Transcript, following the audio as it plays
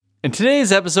In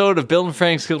today's episode of Bill and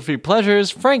Frank's Guilt-Free Pleasures,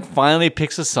 Frank finally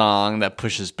picks a song that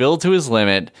pushes Bill to his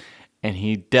limit, and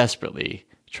he desperately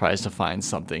tries to find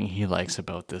something he likes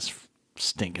about this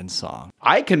stinking song.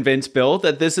 I convinced Bill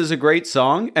that this is a great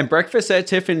song, and Breakfast at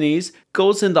Tiffany's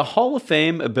goes in the Hall of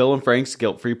Fame of Bill and Frank's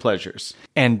Guilt-Free Pleasures.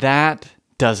 And that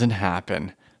doesn't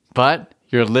happen. But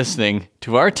you're listening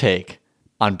to our take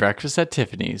on Breakfast at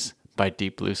Tiffany's by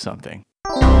Deep Blue Something.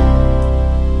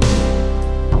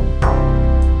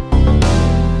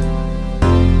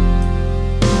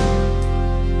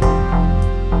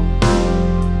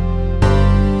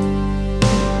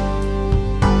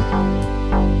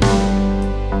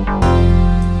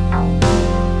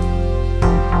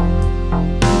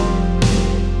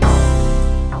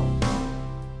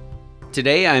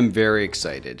 Today I'm very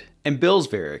excited, and Bill's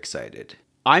very excited.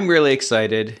 I'm really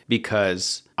excited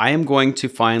because I am going to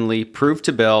finally prove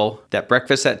to Bill that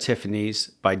Breakfast at Tiffany's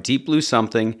by Deep Blue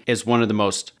Something is one of the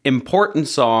most important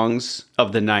songs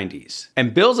of the 90s.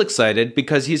 And Bill's excited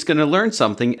because he's going to learn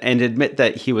something and admit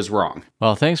that he was wrong.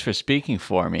 Well, thanks for speaking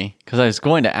for me, because I was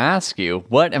going to ask you,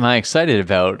 what am I excited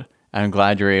about? I'm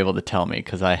glad you're able to tell me,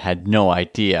 because I had no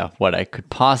idea what I could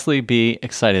possibly be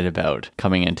excited about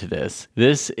coming into this.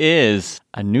 This is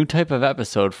a new type of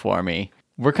episode for me.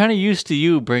 We're kind of used to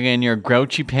you bringing your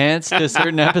grouchy pants to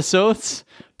certain episodes,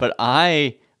 but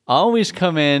I always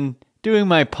come in doing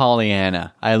my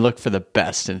Pollyanna. I look for the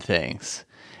best in things.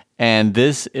 And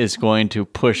this is going to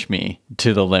push me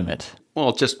to the limit.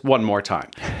 Well, just one more time.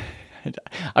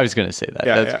 I was going to say that.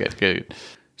 That's good.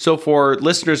 So for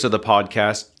listeners of the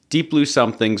podcast, Deep Blue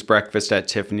Something's Breakfast at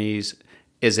Tiffany's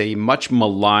is a much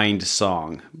maligned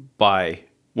song by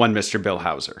one Mr. Bill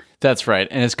Hauser. That's right.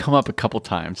 And it's come up a couple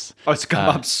times. Oh, it's come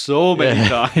up so many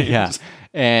times. Yeah.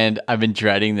 And I've been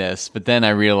dreading this, but then I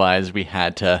realized we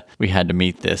had to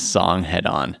meet this song head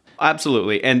on.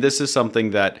 Absolutely. And this is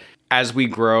something that as we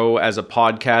grow as a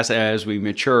podcast, as we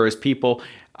mature as people,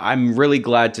 I'm really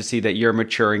glad to see that you're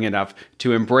maturing enough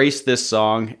to embrace this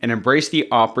song and embrace the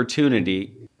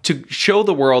opportunity to show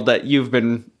the world that you've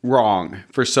been wrong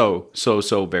for so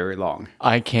very long.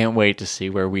 I can't wait to see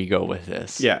where we go with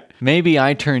this. Yeah. Maybe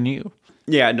I turn you.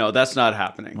 Yeah, no, that's not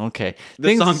happening. Okay.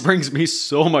 This song brings me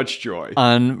so much joy.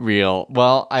 Unreal.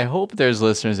 Well, I hope there's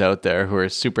listeners out there who are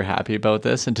super happy about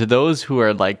this. And to those who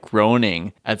are like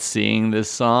groaning at seeing this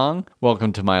song,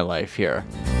 welcome to my life here.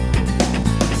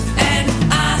 And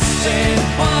I said,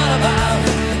 what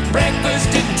about breakfast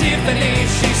at Tiffany?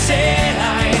 She said,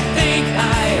 I think I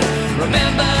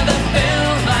remember the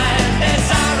film, and as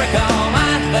I recall,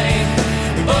 I think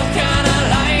we both kind of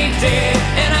liked it.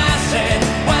 And I said,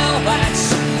 well,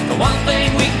 that's the one thing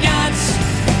we got.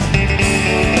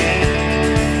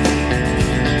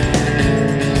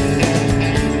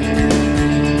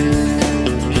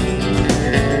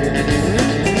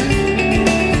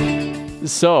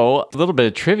 So, a little bit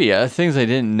of trivia. Things I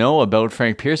didn't know about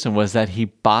Frank Pearson was that he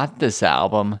bought this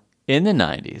album in the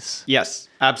 90s. Yes,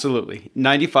 absolutely.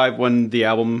 95 when the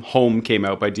album Home came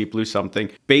out by Deep Blue Something,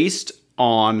 based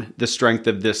on the strength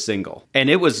of this single. And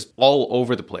it was all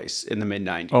over the place in the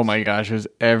mid-90s. Oh my gosh, it was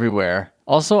everywhere.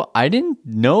 Also, I didn't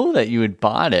know that you had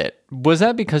bought it. Was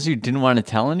that because you didn't want to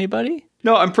tell anybody?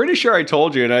 No, I'm pretty sure I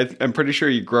told you, and I'm pretty sure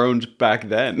you groaned back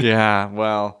then. Yeah,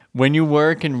 well, when you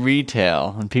work in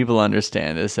retail, and people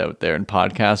understand this out there in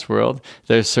podcast world,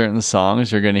 there's certain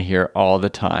songs you're going to hear all the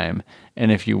time.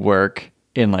 And if you work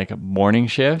in like a morning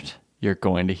shift, you're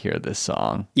going to hear this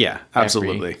song. Yeah,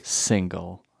 absolutely. Every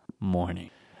single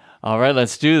morning. All right,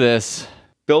 let's do this.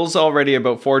 Bill's already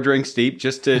about 4 drinks deep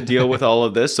just to deal with all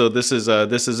of this. So this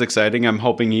is exciting. I'm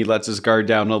hoping he lets his guard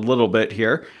down a little bit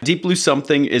here. Deep Blue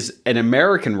Something is an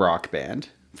American rock band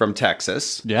from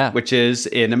Texas. Yeah. Which is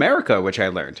in America, which I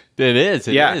learned. It is.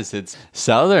 It's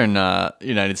southern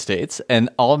United States, and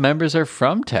all members are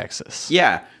from Texas.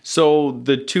 Yeah. So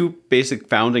the two basic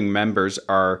founding members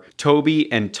are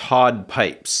Toby and Todd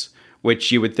Pipes,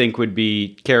 which you would think would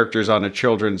be characters on a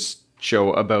children's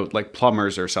show about like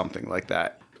plumbers or something like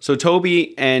that. So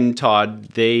Toby and Todd,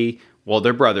 they're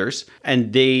brothers,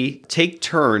 and they take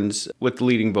turns with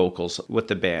leading vocals with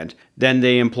the band. Then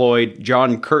they employed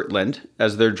John Kirtland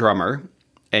as their drummer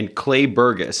and Clay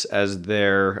Burgess as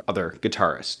their other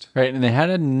guitarist. Right, and they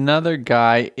had another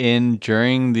guy in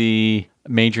during the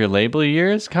major label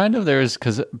years, kind of.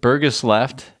 Because Burgess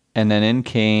left, and then in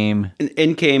came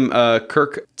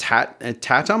Kirk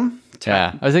Tatum?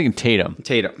 Yeah, I was thinking Tatum.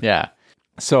 Tatum. Yeah.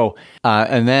 So,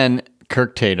 and then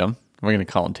Kirk Tatum, we're going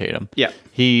to call him Tatum. Yeah.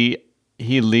 He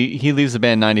leaves the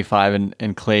band 95,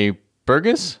 and Clay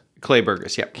Burgess? Clay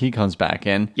Burgess, yep. He comes back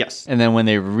in. Yes. And then when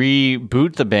they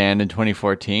reboot the band in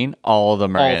 2014, all of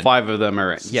them are in. All 5 of them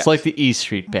are in. It's Yes. like the E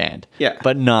Street Band. Yeah.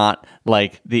 But not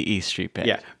like the E Street Band.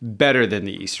 Yeah, better than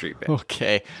the E Street Band.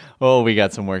 Okay. Oh, we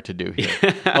got some work to do here.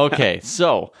 Okay,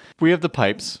 so we have the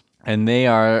Pipes, and they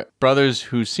are brothers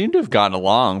who seem to have gotten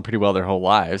along pretty well their whole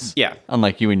lives. Yeah.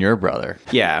 Unlike you and your brother.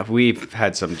 Yeah, we've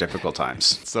had some difficult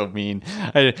times. So mean.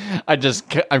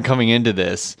 I'm coming into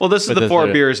this. Well, this is the 4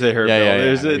 beers there, Yeah,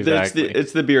 Bill. yeah, exactly.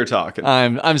 It's the beer talking.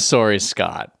 I'm sorry,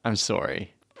 Scott. I'm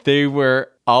sorry. They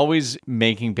were always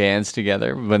making bands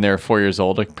together when they were 4 years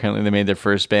old. Apparently, they made their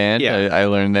first band. Yeah. I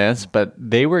learned this, but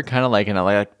they were kind of like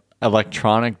an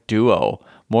electronic duo,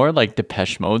 more like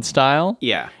Depeche Mode style.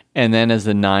 Yeah. And then as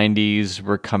the 90s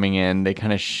were coming in, they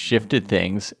kind of shifted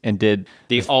things and did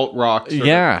The alt rock,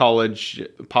 Yeah. of college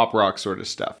pop rock sort of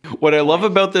stuff. What I love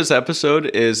about this episode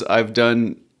is I've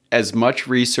done as much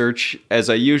research as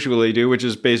I usually do, which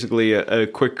is basically a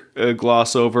quick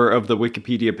gloss over of the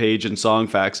Wikipedia page and song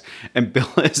facts. And Bill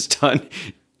has done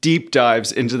deep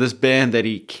dives into this band that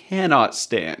he cannot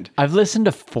stand. I've listened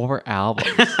to 4 albums.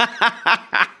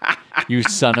 You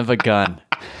son of a gun.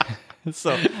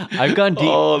 So I've gone deep.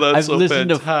 Oh, that's I've so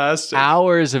listened fantastic. to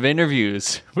hours of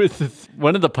interviews with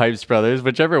one of the Pipes brothers,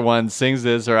 whichever one sings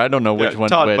this, or I don't know which Yeah, one.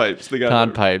 Todd but Pipes, the guy Todd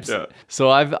that- Pipes. yeah.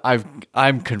 So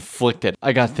I'm conflicted.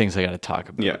 I got things I got to talk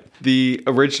about. Yeah. The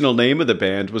original name of the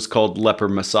band was called Leper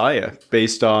Messiah,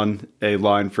 based on a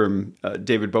line from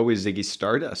David Bowie's Ziggy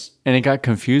Stardust. And it got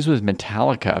confused with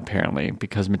Metallica, apparently,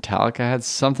 because Metallica had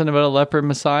something about a leopard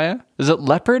messiah. Is it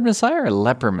leopard messiah or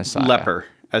leper messiah? Leper,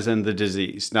 as in the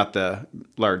disease, not the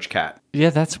large cat. Yeah,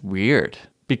 that's weird,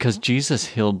 because Jesus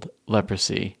healed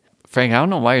leprosy. Frank, I don't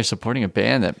know why you're supporting a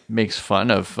band that makes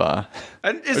fun of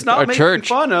And it's a not making church.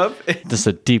 fun of. this is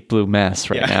a deep blue mess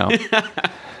right now.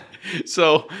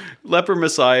 So Leper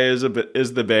Messiah is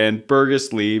the band.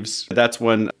 Burgess leaves. That's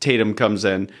when Tatum comes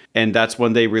in, and that's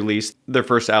when they released their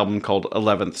first album called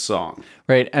 11th Song.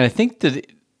 Right, and I think that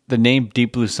the name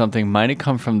Deep Blue Something might have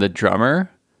come from the drummer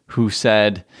who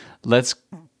said, let's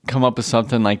come up with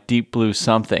something like Deep Blue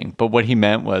Something. But what he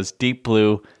meant was Deep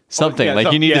Blue something. yeah,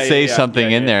 like you need to say yeah,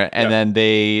 something yeah, in there. yeah. And then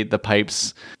the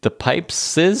Pipeses? The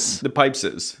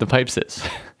Pipeses.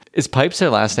 Is Pipes their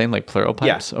last name, like plural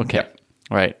Pipes? Yeah, Okay, yeah.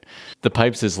 right. The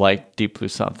Pipes is like Deep Blue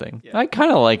Something. I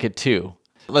kind of like it too.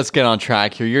 Let's get on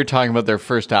track here. You're talking about their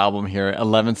first album here,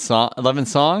 11 songs?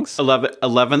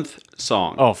 11th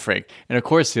Song. Oh, freak. And of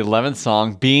course, the 11th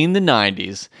song, being the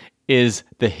 90s, is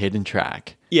the hidden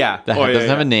track. Yeah. That Oh, yeah, doesn't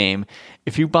have yeah. a name.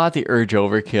 If you bought the Urge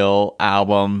Overkill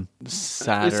album,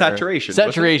 Saturation, Saturation,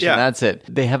 wasn't it? Yeah. that's it.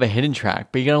 They have a hidden track,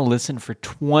 but you got to listen for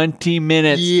 20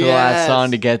 minutes to the last Yes.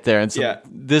 song to get there. And so Yeah.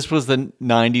 this was the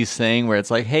 90s thing where it's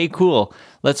like, hey, cool,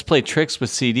 let's play tricks with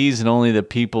CDs and only the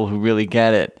people who really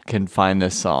get it can find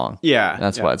this song. Yeah,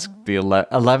 That's yeah. why it's the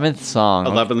 11th song.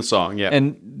 11th Song, yeah.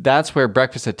 And that's where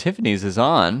Breakfast at Tiffany's is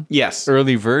on. Yes.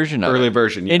 Early version of Early it.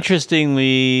 version, yes.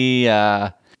 Interestingly,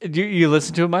 you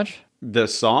listen to it much? The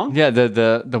song? Yeah,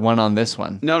 the one on this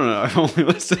one. No. I've only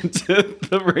listened to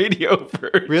the radio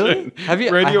version. Really? Have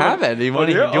you? Radio I haven't. Do you want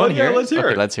to hear it? Let's hear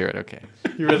Okay, it. let's hear it. Okay.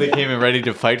 You really came in ready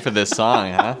to fight for this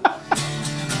song, huh? And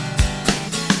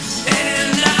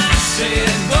I said,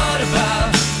 what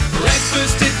about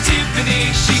breakfast at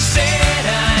Tiffany? She said,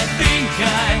 I think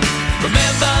I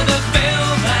remember the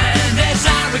film, and as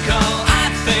I recall,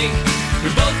 I think we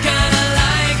both kind of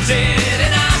liked it.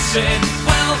 And I said,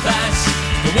 well, that's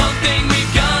the one thing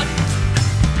we've got.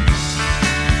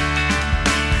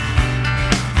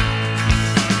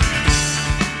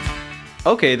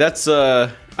 Okay, that's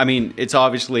I mean, it's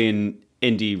obviously an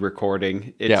indie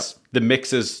recording. It's the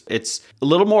mix it's a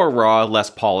little more raw,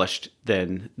 less polished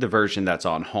than the version that's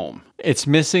on home. It's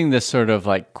missing this sort of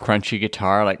like crunchy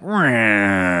guitar, like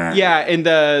Yeah, and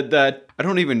the I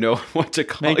don't even know what to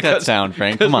call make it. that sound,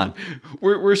 Frank. Come on.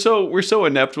 We're so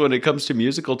inept when it comes to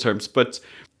musical terms, but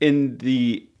in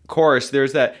the chorus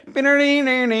there's that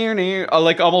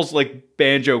like almost like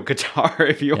banjo guitar,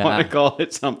 if you want to call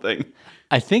it something.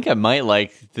 I think I might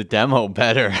like the demo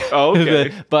better. Oh,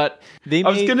 okay. But I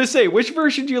was gonna say, which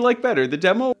version do you like better, the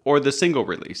demo or the single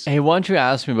release? Hey, why don't you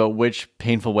ask me about which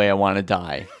painful way I want to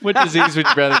die? What disease would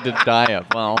you rather to die of?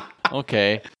 Well,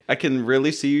 okay. I can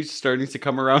really see you starting to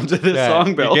come around to this Yeah,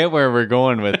 song, Bill. You get where we're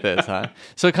going with this, huh?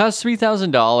 So it cost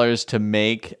 $3,000 to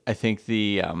make, I think,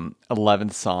 the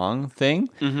 11th song thing.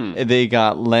 Mm-hmm. They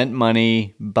got lent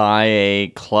money by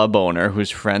a club owner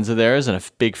who's friends of theirs and a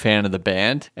big fan of the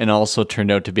band, and also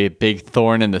turned out to be a big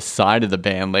thorn in the side of the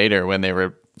band later when they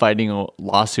were fighting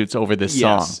lawsuits over this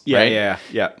Yes. song, Yeah, right?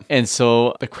 yeah. And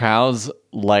so the crowds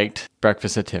liked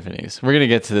Breakfast at Tiffany's. We're going to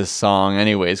get to this song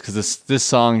anyways, because this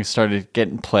song started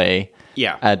getting play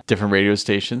Yeah. at different radio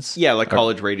stations. Yeah, like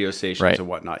college radio stations Right. and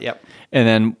whatnot. Yep. And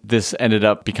then this ended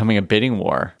up becoming a bidding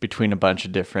war between a bunch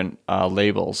of different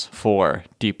labels for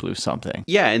Deep Blue Something.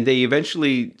 Yeah, and they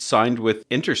eventually signed with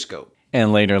Interscope.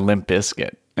 And later Limp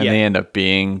Bizkit. And Yeah. they end up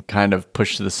being kind of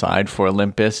pushed to the side for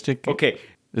Limp Bizkit. Okay.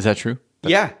 Is that true?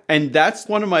 Yeah, and that's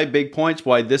one of my big points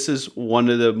why this is one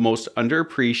of the most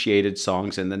underappreciated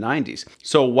songs in the 90s.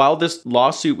 So while this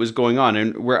lawsuit was going on,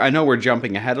 and I know we're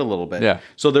jumping ahead a little bit. Yeah.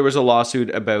 So there was a lawsuit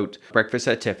about Breakfast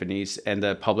at Tiffany's and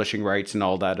the publishing rights and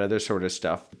all that other sort of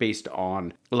stuff based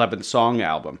on 11th Song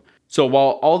album. So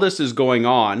while all this is going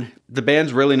on, the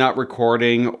band's really not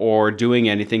recording or doing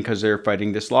anything because they're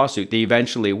fighting this lawsuit. They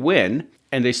eventually win,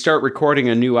 and they start recording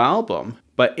a new album.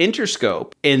 But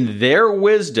Interscope, in their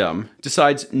wisdom,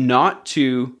 decides not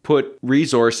to put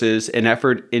resources and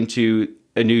effort into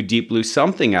a new Deep Blue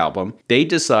Something album. They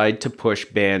decide to push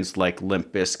bands like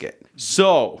Limp Bizkit.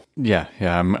 So, Yeah,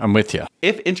 I'm with you.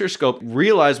 if Interscope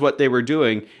realized what they were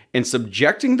doing and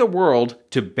subjecting the world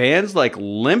to bands like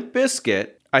Limp Bizkit,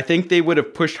 I think they would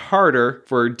have pushed harder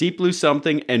for Deep Blue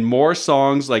Something and more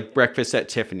songs like Breakfast at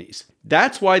Tiffany's.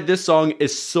 That's why this song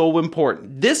is so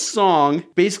important. This song,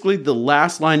 basically the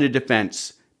last line of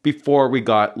defense before we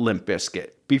got Limp Bizkit,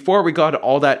 before we got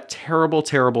all that terrible,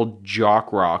 terrible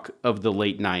jock rock of the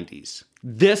late 90s.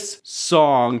 This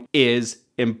song is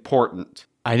important.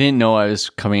 I didn't know I was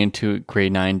coming into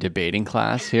grade 9 debating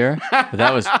class here. But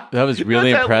that was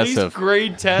really At impressive. least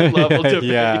grade 10 level debate.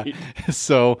 Yeah.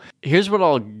 So here's what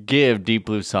I'll give Deep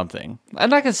Blue Something. I'm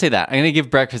not going to say that. I'm going to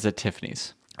give Breakfast at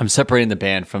Tiffany's. I'm separating the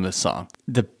band from the song.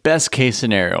 The best case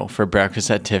scenario for Breakfast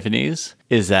at Tiffany's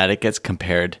is that it gets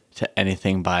compared to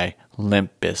anything by Limp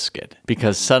Bizkit,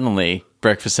 because suddenly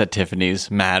Breakfast at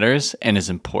Tiffany's matters and is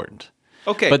important.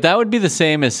 Okay. But that would be the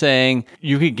same as saying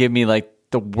you could give me like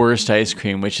the worst ice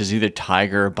cream, which is either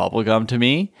Tiger or bubblegum to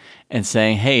me, and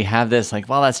saying, hey, have this. Like,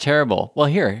 well, that's terrible. Well,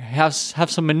 here, have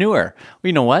some manure. Well,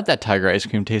 you know what? That Tiger ice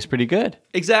cream tastes pretty good.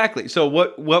 Exactly. So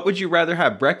what would you rather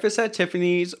have? Breakfast at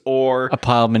Tiffany's or... A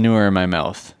pile of manure in my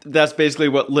mouth. That's basically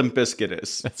what Limp Bizkit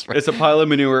is. That's right. It's a pile of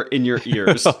manure in your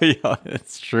ears. Oh, yeah,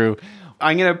 that's true.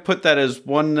 I'm going to put that as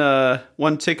one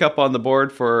tick up on the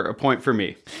board for a point for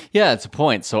me. Yeah, it's a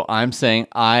point. So I'm saying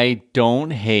I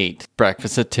don't hate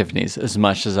Breakfast at Tiffany's as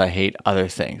much as I hate other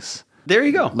things. There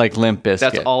you go. Like Limp Bizkit.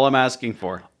 That's all I'm asking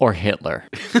for. Or Hitler.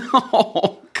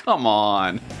 Oh, come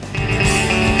on.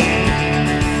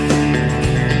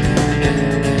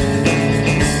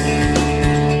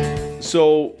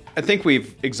 So I think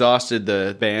we've exhausted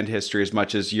the band history as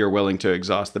much as you're willing to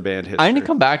exhaust the band history. I'm going to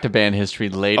come back to band history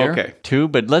later, Okay. too,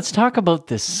 but let's talk about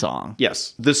this song.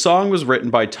 Yes. The song was written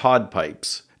by Todd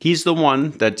Pipes. He's the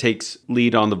one that takes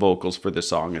lead on the vocals for the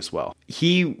song as well.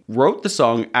 He wrote the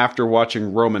song after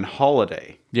watching Roman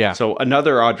Holiday. Yeah. So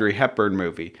another Audrey Hepburn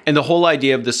movie. And the whole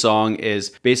idea of the song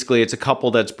is basically it's a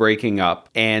couple that's breaking up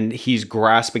and he's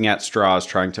grasping at straws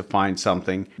trying to find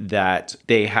something that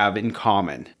they have in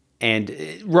common. And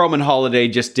Roman Holiday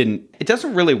just it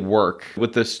doesn't really work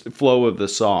with the flow of the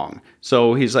song.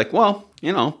 So he's like, well,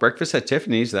 you know, Breakfast at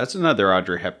Tiffany's, that's another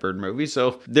Audrey Hepburn movie.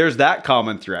 So there's that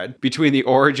common thread between the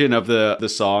origin of the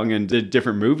song and the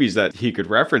different movies that he could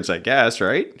reference, I guess,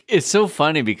 right? It's so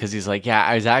funny because he's like, yeah,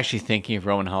 I was actually thinking of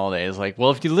Roman Holiday. It's like,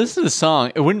 well, if you listen to the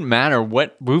song, it wouldn't matter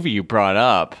what movie you brought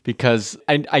up because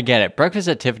I get it. Breakfast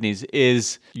at Tiffany's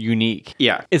is unique.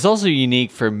 Yeah. It's also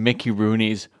unique for Mickey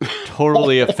Rooney's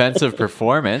totally offensive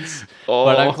performance. Oh.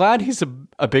 But I'm glad he's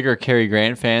a bigger Cary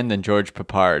Grant fan than George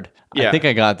Papard. Yeah. I think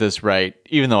I got this right,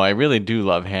 even though I really do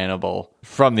love Hannibal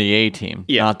from the A-Team,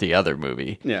 Yeah. not the other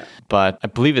movie. Yeah. But I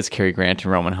believe it's Cary Grant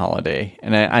and Roman Holiday.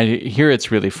 And I hear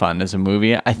it's really fun as a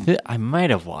movie. I might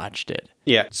have watched it.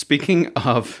 Yeah. Speaking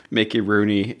of Mickey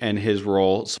Rooney and his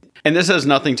roles, and this has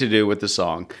nothing to do with the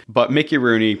song, but Mickey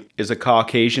Rooney is a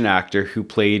Caucasian actor who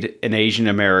played an Asian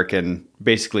American,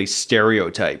 basically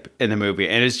stereotype in the movie.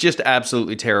 And it's just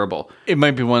absolutely terrible. It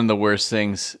might be one of the worst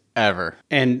things ever.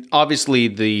 And obviously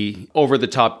the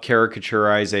over-the-top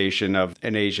caricaturization of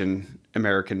an Asian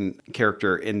American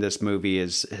character in this movie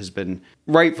has been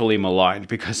rightfully maligned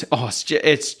because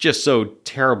it's just so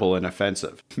terrible and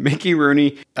offensive. Mickey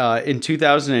Rooney in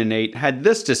 2008 had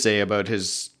this to say about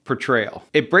his portrayal.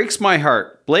 It breaks my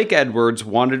heart. Blake Edwards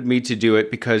wanted me to do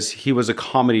it because he was a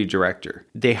comedy director.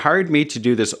 They hired me to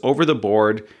do this over the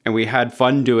board and we had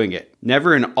fun doing it.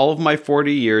 Never in all of my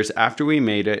 40 years after we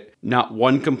made it, not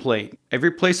one complaint.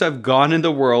 Every place I've gone in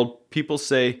the world, people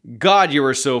say, God, you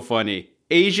were so funny.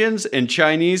 Asians and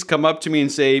Chinese come up to me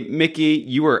and say, Mickey,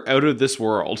 you are out of this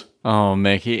world. Oh,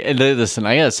 Mickey. And listen,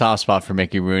 I got a soft spot for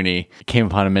Mickey Rooney. Came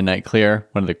Upon a Midnight Clear,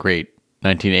 one of the great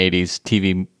 1980s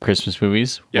TV Christmas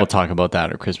movies. Yep. We'll talk about that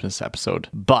in our Christmas episode.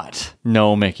 But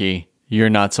no, Mickey, you're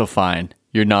not so fine.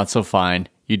 You're not so fine.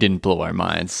 You didn't blow our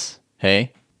minds.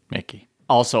 Hey, Mickey.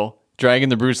 Also, Dragon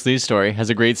the Bruce Lee story has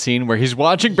a great scene where he's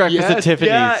watching Breakfast at Tiffany's.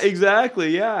 Yeah,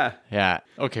 exactly. Yeah. Yeah.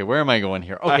 Okay, where am I going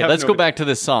here? I Okay, have let's no go idea. back to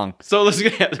this song. So let's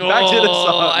get back to the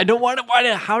song. I don't want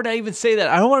to. How did I even say that?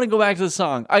 I don't want to go back to the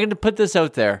song. I'm going to put this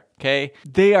out there, okay?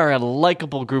 They are a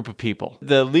likable group of people.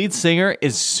 The lead singer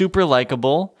is super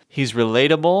likable. He's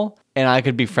relatable, and I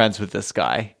could be friends with this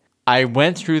guy. I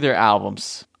went through their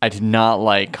albums. I did not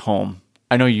like Home.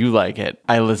 I know you like it.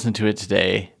 I listened to it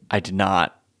today. I did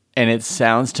not. And it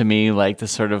sounds to me like the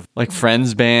sort of like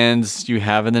Friends bands you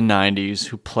have in the 90s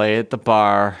who play at the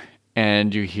bar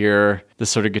and you hear the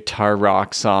sort of guitar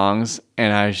rock songs.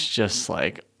 And I was just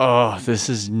like, oh, this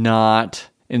is not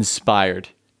inspired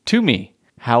to me.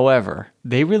 However,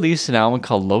 they released an album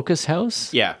called Locust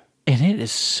House. Yeah. And it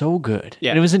is so good.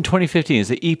 Yeah. And it was in 2015. It's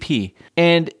the EP.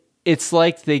 And it's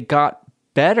like they got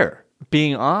better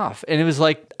being off. And it was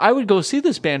like, I would go see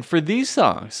this band for these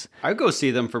songs. I'd go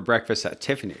see them for Breakfast at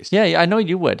Tiffany's. Yeah, I know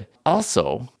you would.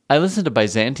 Also, I listened to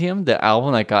Byzantium, the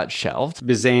album that got shelved.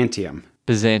 Byzantium.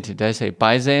 Byzantium. Did I say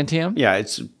Byzantium? Yeah,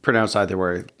 it's pronounced either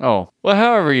way. Oh, well,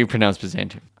 however you pronounce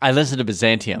Byzantium. I listened to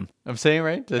Byzantium. I'm saying it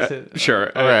right? That's it?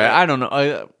 Sure. All right. I don't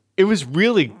know. It was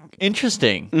really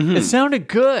interesting. Mm-hmm. It sounded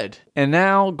good. And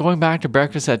now going back to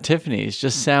Breakfast at Tiffany's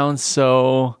just sounds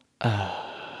so...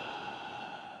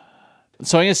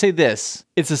 So I'm going to say this.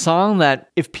 It's a song that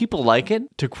if people like it,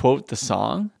 to quote the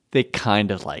song, they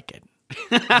kind of like it.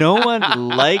 No one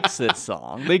likes this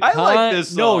song. I like this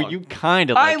song. No, you kind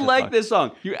of like I like this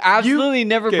song. You absolutely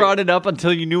never okay. brought it up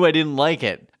until you knew I didn't like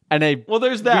it. And Well,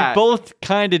 there's that. We both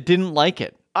kind of didn't like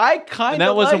it. I kind of And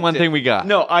that wasn't liked one it. thing we got.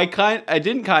 No, I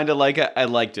didn't kind of like it. I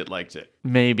liked it.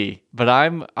 Maybe, but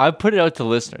I put it out to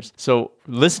listeners. So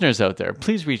listeners out there,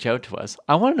 please reach out to us.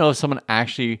 I want to know if someone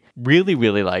actually really,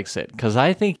 really likes it. Because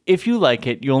I think if you like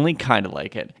it, you only kind of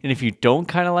like it. And if you don't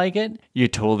kind of like it, you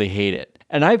totally hate it.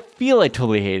 And I feel I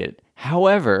totally hate it.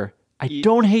 However, I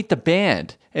don't hate the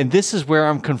band. And this is where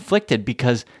I'm conflicted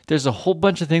because there's a whole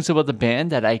bunch of things about the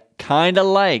band that I kind of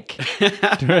like,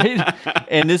 right?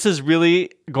 And this is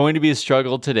really going to be a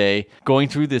struggle today, going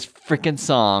through this freaking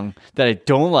song that I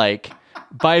don't like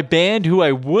by a band who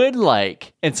I would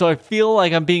like. And so I feel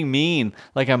like I'm being mean,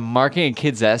 like I'm marking a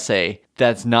kid's essay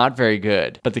that's not very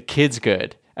good, but the kid's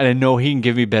good. And I know he can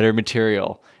give me better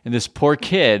material. And this poor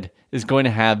kid is going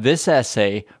to have this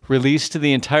essay released to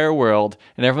the entire world,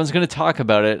 and everyone's going to talk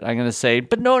about it. I'm going to say,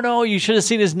 but no, you should have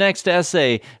seen his next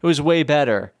essay. It was way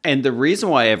better. And the reason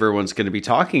why everyone's going to be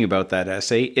talking about that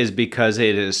essay is because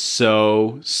it is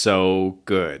so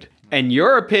good. And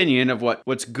your opinion of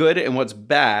what's good and what's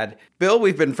bad, Bill,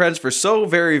 we've been friends for so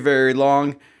very, very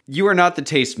long. You are not the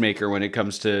tastemaker when it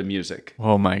comes to music.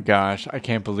 Oh my gosh, I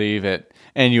can't believe it.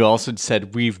 And you also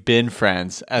said we've been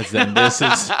friends, as in this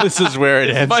is where it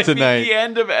ends Might tonight. be the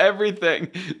end of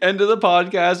everything. End of the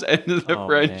podcast, end of the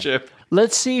friendship. Man.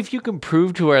 Let's see if you can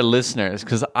prove to our listeners,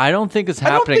 because I don't think it's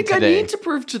happening I don't think today. I need to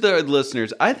prove to the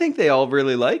listeners. I think they all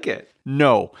really like it.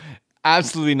 No,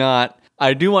 absolutely not.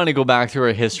 I do want to go back through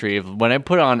our history of when I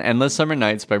put on Endless Summer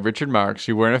Nights by Richard Marx.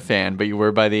 You weren't a fan, but you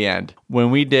were by the end. When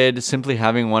we did Simply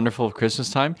Having Wonderful Christmas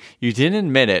Time, you didn't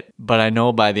admit it, but I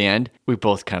know by the end, we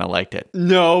both kind of liked it.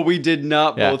 No, we did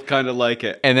not Yeah. both kind of like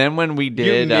it. And then when we You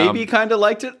did... maybe kind of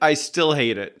liked it. I still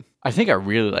hate it. I think I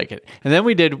really like it. And then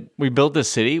we built the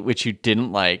city, which you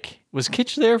didn't like. Was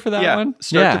Kitsch there for that Yeah, one?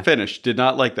 start to finish. Did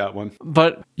not like that one.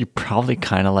 But you probably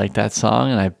kind of like that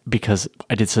song, and because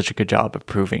I did such a good job of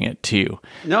proving it to you.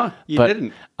 No, you But,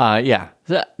 didn't. Yeah.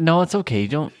 No, it's okay.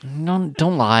 Don't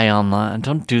lie online.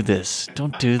 Don't do this.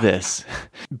 Don't do this.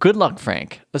 Good luck,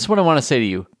 Frank. That's what I want to say to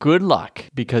you. Good luck,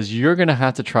 because you're going to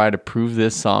have to try to prove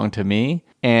this song to me,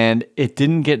 and it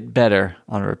didn't get better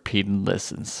on repeated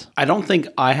listens. I don't think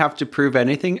I have to prove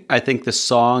anything. I think the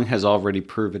song has already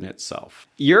proven itself.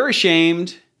 You're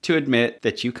ashamed to admit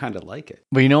that you kind of like it.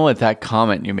 But you know what? That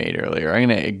comment you made earlier, I'm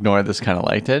going to ignore this kind of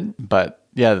liked it, but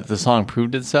yeah, the song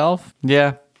proved itself.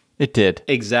 Yeah, it did.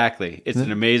 Exactly. It's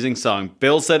an amazing song.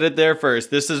 Bill said it there first.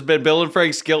 This has been Bill and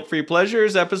Frank's Guilt-Free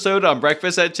Pleasures episode on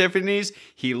Breakfast at Tiffany's.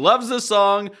 He loves the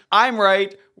song. I'm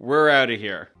right. We're out of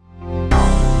here.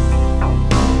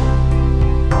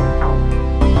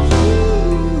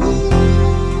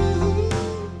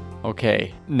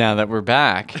 Okay, now that we're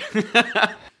back,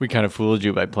 we kind of fooled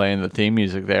you by playing the theme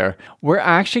music there. We're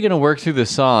actually going to work through the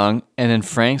song, and then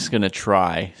Frank's going to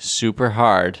try super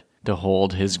hard to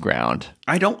hold his ground.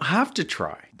 I don't have to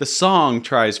try. The song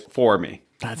tries for me.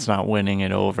 That's not winning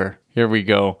it over. Here we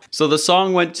go. So the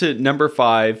song went to number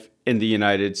 5 in the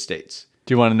United States.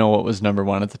 Do you want to know what was number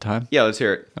 1 at the time? Yeah, let's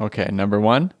hear it. Okay, number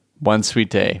 1, One Sweet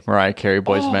Day, Mariah Carey,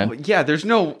 Boys II Men. Yeah, there's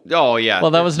no... Oh, yeah.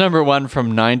 Well, that was number 1 from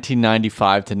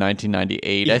 1995 to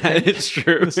 1998, I think. It's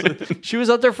true. She was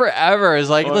out there forever. It's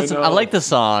like, listen, know. I like the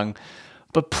song,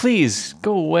 but please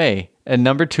go away. And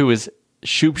number 2 is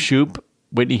Shoop Shoop,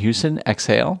 Whitney Houston,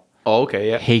 Exhale. Oh,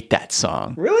 okay, yeah. Hate that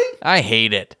song. Really? I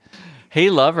hate it. Hey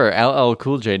Lover, LL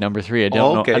Cool J, number 3. I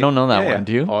don't know. I don't know that one.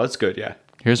 Do you? Oh, that's good, yeah.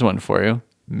 Here's one for you.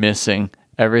 Missing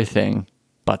Everything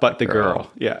But the girl.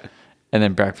 Yeah. And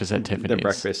then Breakfast at Tiffany's. The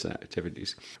breakfast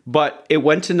activities. But it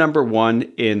went to number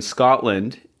 1 in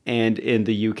Scotland and in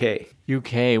the UK.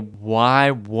 UK.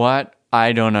 Why? What?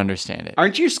 I don't understand it.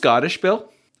 Aren't you Scottish,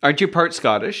 Bill? Aren't you part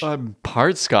Scottish? I'm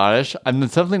part Scottish. I'm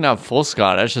definitely not full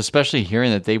Scottish, especially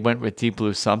hearing that they went with Deep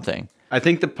Blue Something. I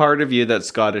think the part of you that's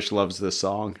Scottish loves this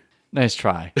song. Nice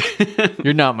try.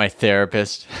 You're not my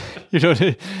therapist. You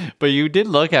don't, but you did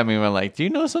look at me and were like, do you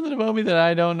know something about me that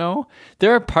I don't know?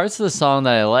 There are parts of the song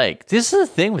that I like. This is the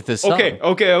thing with this song.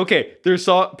 Okay. There's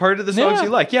part of the songs Yeah. you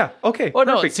like. Yeah, okay. Oh,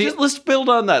 no, perfect. see- Let's build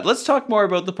on that. Let's talk more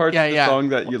about the parts of the song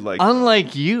that you like.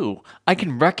 Unlike you, I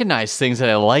can recognize things that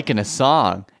I like in a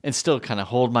song and still kind of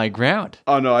hold my ground.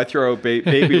 Oh, no, I throw out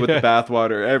baby with the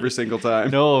bathwater every single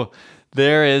time. No,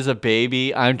 there is a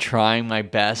baby. I'm trying my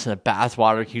best, and the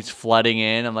bathwater keeps flooding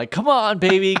in. I'm like, come on,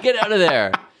 baby, get out of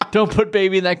there. Don't put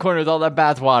baby in that corner with all that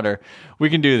bathwater. We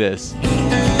can do this. When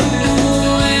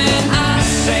I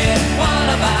said, what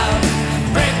about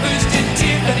breakfast at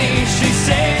Tiffany? She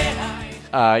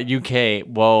said, UK,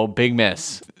 whoa, big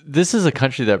miss. This is a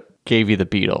country that gave you the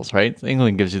Beatles, right?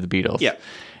 England gives you the Beatles. Yeah.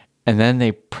 And then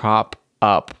they prop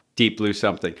up. Deep Blue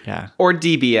Something. Yeah. Or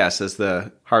DBS, as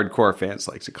the hardcore fans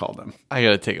like to call them. I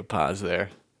gotta take a pause there.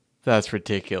 That's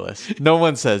ridiculous. No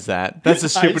one says that. That's the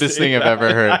stupidest thing I've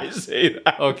ever heard. I say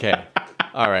that. Okay.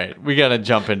 All right. We got to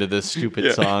jump into this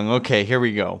stupid song. Okay, here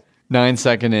we go.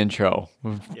 9-second intro.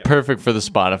 Perfect for the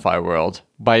Spotify world.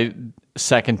 By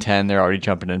second 10, they're already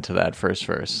jumping into that first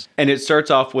verse. And it starts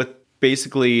off with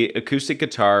basically acoustic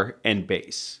guitar and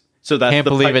bass. So that's Can't the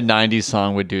believe a 90s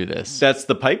song would do this. That's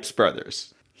the Pipes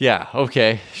Brothers. Yeah,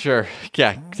 okay, sure.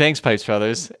 Yeah, thanks, Pipes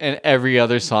Brothers. And every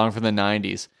other song from the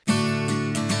 90s.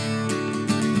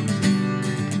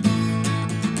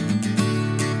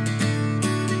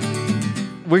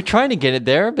 We're trying to get it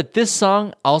there, but this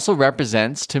song also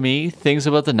represents to me things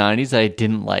about the 90s that I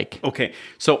didn't like. Okay,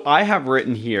 so I have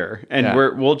written here, and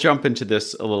we'll jump into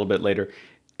this a little bit later.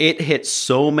 It hits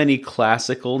so many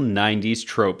classical 90s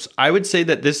tropes. I would say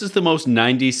that this is the most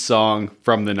 90s song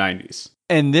from the 90s.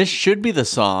 And this should be the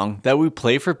song that we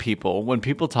play for people when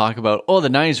people talk about, oh, the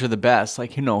 90s were the best.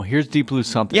 Like, here's Deep Blue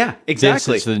Something. Yeah,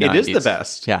 exactly. This is It is the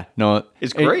best. Yeah, no.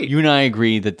 It's great. You and I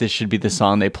agree that this should be the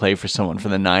song they play for someone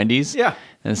from the 90s. Yeah.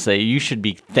 And say, you should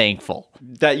be thankful.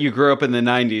 That you grew up in the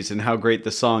 90s and how great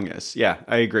the song is. Yeah,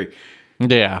 I agree.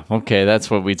 Yeah, okay,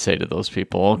 that's what we'd say to those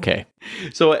people. Okay.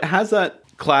 So it has that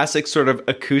classic sort of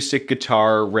acoustic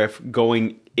guitar riff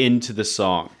going into the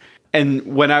song. And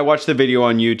when I watch the video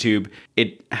on YouTube,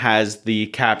 it has the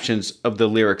captions of the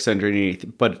lyrics underneath,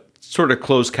 but sort of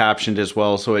closed captioned as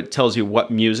well. So it tells you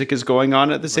what music is going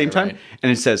on at the same time. Right.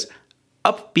 And it says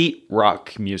upbeat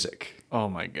rock music. Oh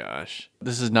my gosh.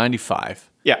 This is 95.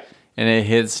 Yeah. And it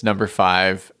hits number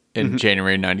 5 in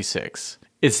January 96.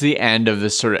 It's the end of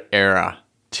this sort of era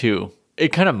too.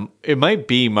 It might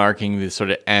be marking the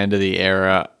sort of end of the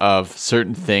era of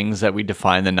certain things that we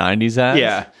define the 90s as.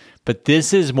 Yeah. But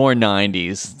this is more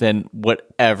 90s than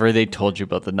whatever they told you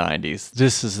about the 90s.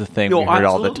 This is the thing we heard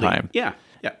all the time. Yeah.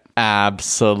 Yeah.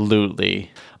 Absolutely.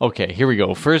 Okay, here we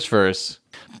go. First verse.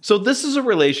 So this is a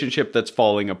relationship that's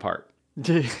falling apart.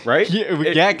 Right?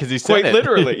 Yeah, because he said quite it.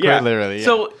 literally. Yeah. Quite literally, yeah.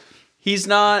 So he's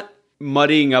not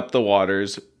muddying up the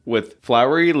waters with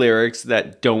flowery lyrics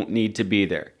that don't need to be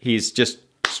there. He's just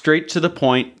straight to the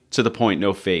point,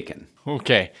 no faking.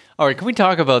 Okay. All right, can we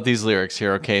talk about these lyrics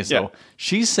here? Okay, so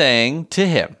she's saying to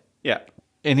him. Yeah.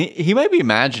 And he might be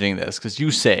imagining this because you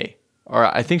say, or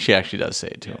I think she actually does say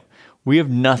it to him, we have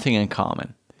nothing in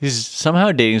common. He's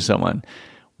somehow dating someone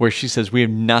where she says we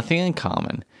have nothing in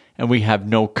common and we have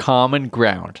no common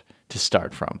ground to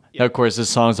start from. Now, of course, this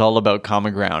song's all about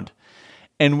common ground.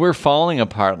 And we're falling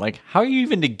apart. Like, how are you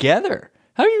even together?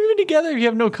 How are you even together if you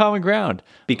have no common ground?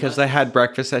 Because they had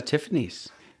breakfast at Tiffany's.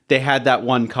 They had that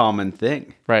one common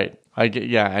thing. Right.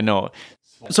 I know.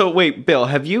 So wait, Bill,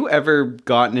 have you ever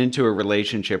gotten into a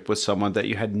relationship with someone that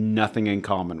you had nothing in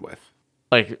common with?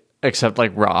 Like, except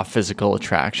like raw physical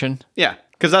attraction. Yeah,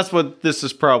 because that's what this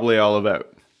is probably all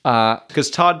about.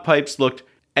 Because Todd Pipes looked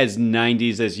as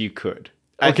 90s as you could.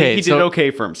 I think he did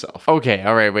okay for himself. Okay,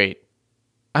 all right, wait.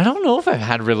 I don't know if I've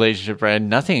had a relationship where I had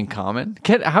nothing in common.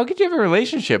 How could you have a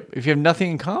relationship if you have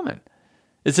nothing in common?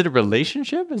 Is it a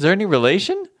relationship? Is there any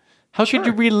relation? How could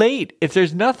you relate if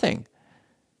there's nothing?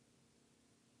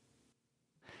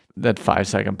 That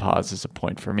 5-second pause is a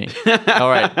point for me. All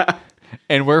right.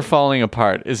 And we're falling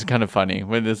apart. It's kind of funny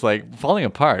when it's like falling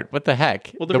apart. What the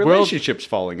heck? Well, the relationship's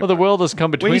falling apart. Well, the world has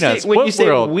come between us. When you say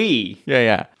world? we,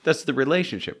 Yeah. that's the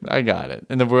relationship. I got it.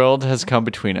 And the world has come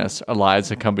between us. Our lives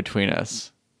have come between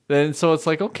us. Then so it's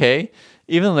like, okay,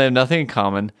 even though they have nothing in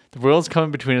common, the world's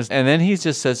coming between us. And then he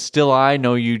just says, still I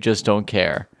know you just don't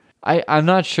care. I'm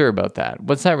not sure about that.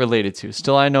 What's that related to?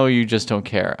 Still I know you just don't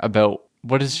care. About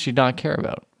what does she not care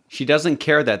about? She doesn't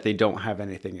care that they don't have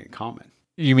anything in common.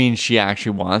 You mean she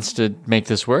actually wants to make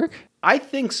this work? I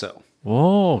think so.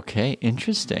 Whoa, okay,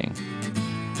 interesting.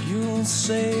 You'll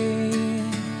say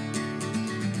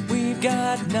we've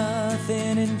got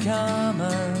nothing in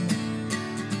common,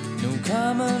 no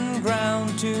common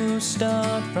ground to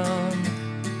start from,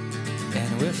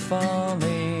 and we're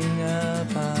falling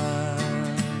apart.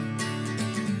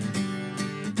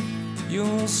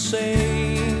 You'll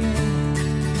say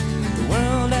the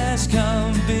world has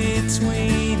come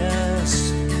between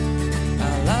us,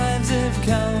 our lives have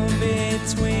come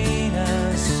between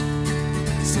us,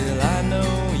 still I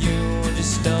know you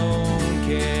just don't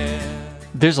care.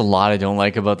 There's a lot I don't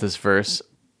like about this verse.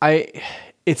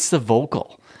 It's the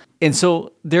vocal. And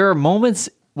so there are moments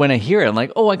when I hear it, I'm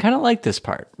like, oh, I kind of like this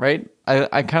part, right?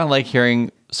 I kind of like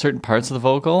hearing certain parts of the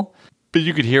vocal, but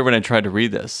you could hear when I tried to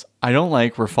read this. I don't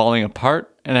like we're falling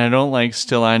apart, and I don't like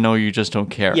still I know you just don't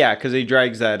care. Yeah, because he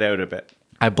drags that out a bit.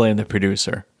 I blame the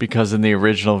producer because in the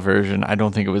original version, I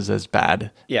don't think it was as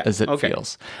bad as it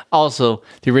feels. Also,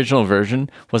 the original version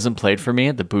wasn't played for me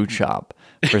at the boot shop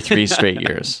for 3 straight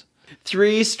years.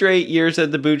 3 straight years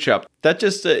at the boot shop. That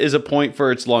just is a point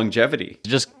for its longevity. It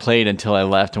just played until I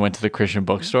left and went to the Christian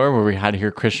bookstore where we had to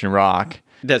hear Christian rock.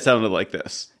 That sounded like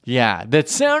this. Yeah, that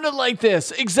sounded like this.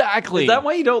 Exactly. Is that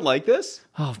why you don't like this?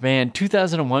 Oh, man.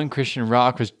 2001 Christian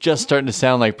rock was just starting to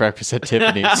sound like Breakfast at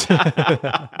Tiffany's.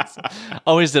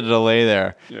 Always a delay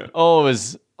there. Yeah. Oh,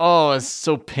 it was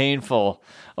so painful.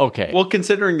 Okay. Well,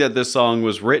 considering that this song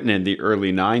was written in the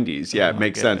early 90s, it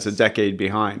makes sense. A decade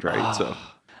behind, right? So.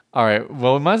 All right.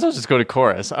 Well, we might as well just go to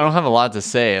chorus. I don't have a lot to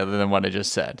say other than what I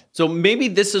just said. So maybe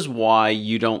this is why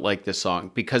you don't like this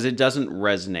song, because it doesn't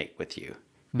resonate with you.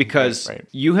 Because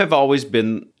you have always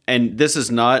been, and this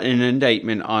is not an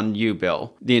indictment on you,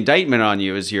 Bill. The indictment on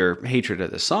you is your hatred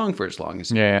of the song for as long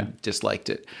as you disliked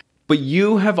it. But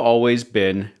you have always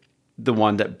been the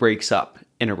one that breaks up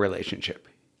in a relationship.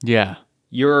 Yeah.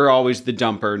 You're always the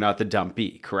dumper, not the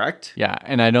dumpy, correct? Yeah.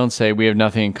 And I don't say we have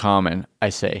nothing in common.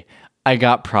 I say, I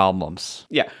got problems.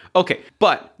 Yeah. Okay.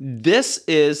 But this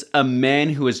is a man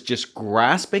who is just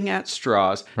grasping at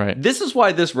straws. Right. This is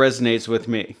why this resonates with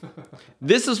me.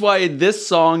 This is why this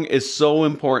song is so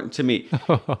important to me.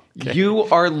 Okay. You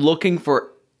are looking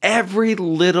for every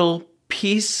little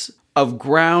piece of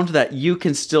ground that you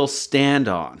can still stand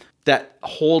on that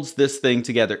holds this thing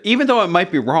together, even though it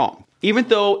might be wrong, even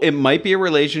though it might be a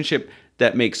relationship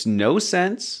that makes no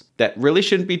sense, that really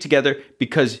shouldn't be together,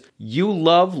 because you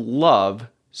love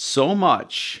so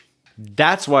much.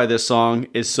 That's why this song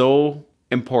is so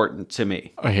important to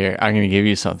me. Oh, here, I'm going to give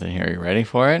you something here. Are you ready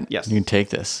for it? Yes. You can take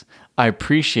this. I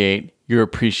appreciate your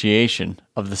appreciation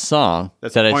of the song.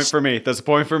 That's a point for me. That's a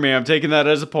point for me. I'm taking that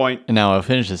as a point. And now I'll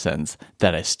finish the sentence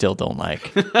that I still don't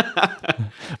like.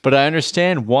 But I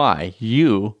understand why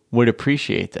you would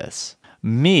appreciate this.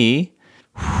 Me...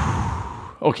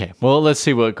 Okay, well, let's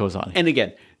see what goes on. And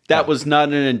again, that was not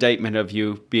an indictment of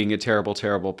you being a terrible,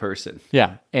 terrible person.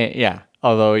 Yeah, yeah.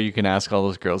 Although you can ask all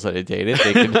those girls that I dated.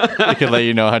 They could let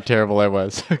you know how terrible I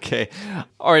was. Okay.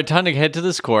 All right, time to head to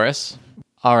this chorus.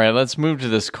 All right, let's move to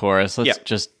this chorus. Let's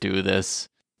just do this.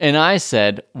 And I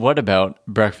said, what about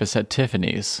Breakfast at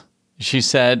Tiffany's? She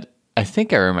said, I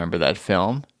think I remember that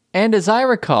film. And as I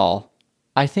recall,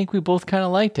 I think we both kind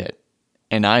of liked it.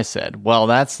 And I said, well,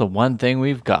 that's the one thing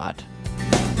we've got.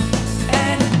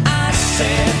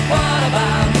 What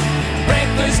about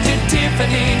Breakfast at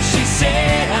Tiffany? She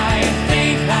said, I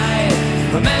think I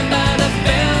remember the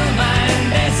film,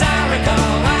 and as I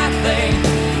recall, I think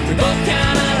we both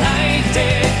kind of liked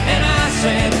it. And I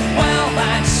said, well,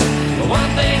 that's the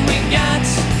one thing we got.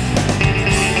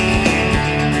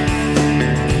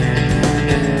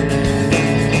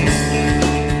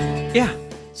 Yeah.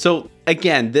 So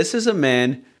again, this is a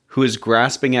man who is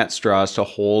grasping at straws to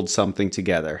hold something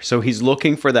together. So he's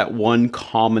looking for that one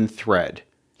common thread.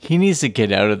 He needs to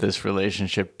get out of this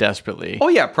relationship desperately. Oh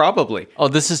yeah, probably. Oh,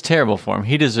 this is terrible for him.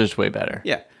 He deserves way better.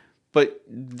 Yeah. But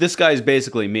this guy's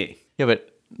basically me. Yeah,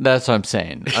 but that's what I'm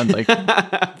saying. I'm like,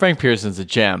 Frank Pearson's a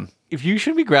gem. If you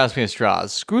should be grasping at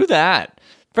straws, screw that.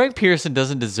 Frank Pearson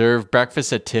doesn't deserve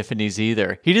Breakfast at Tiffany's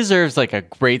either. He deserves like a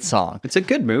great song. It's a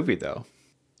good movie though.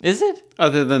 Is it?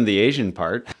 Other than the Asian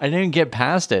part. I didn't get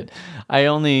past it. I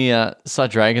only saw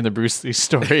Dragon the Bruce Lee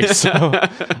story, so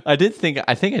I think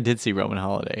I did see Roman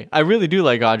Holiday. I really do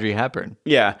like Audrey Hepburn.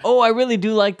 Yeah. Oh, I really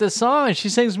do like this song. She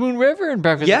sings Moon River in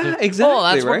Breakfast. Yeah, exactly. Oh,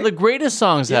 that's one of right? the greatest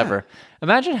songs ever.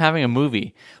 Imagine having a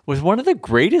movie with one of the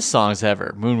greatest songs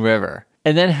ever, Moon River,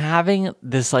 and then having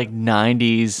this like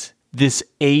 90s, this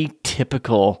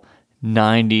atypical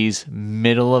 90s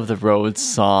middle of the road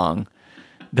song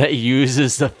that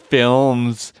uses the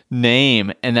film's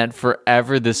name and that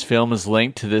forever this film is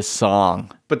linked to this song.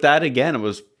 But that again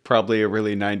was probably a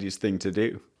really 90s thing to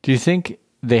do. Do you think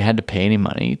they had to pay any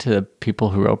money to the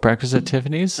people who wrote Breakfast at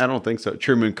Tiffany's? I don't think so.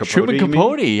 Truman Capote. Truman you mean?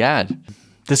 Capote, yeah.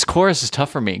 This chorus is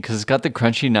tough for me because it's got the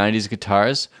crunchy 90s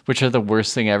guitars, which are the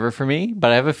worst thing ever for me.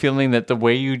 But I have a feeling that the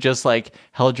way you just like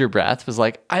held your breath was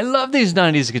like, I love these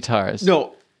 90s guitars.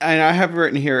 No, and I have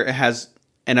written here, it has,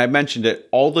 and I mentioned it,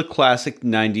 all the classic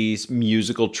 90s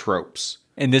musical tropes.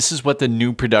 And this is what the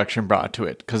new production brought to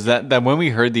it. Because that when we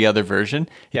heard the other version,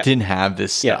 it didn't have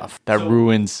this stuff. That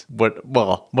ruins what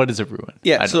does it ruin?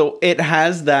 Yeah, so it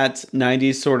has that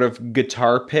 90s sort of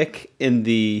guitar pick in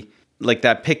the, like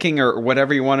that picking or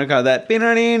whatever you want to call that.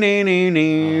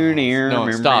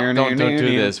 No, stop. Don't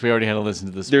do this. We already had to listen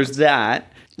to this. There's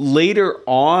that. Later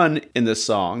on in the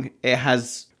song, it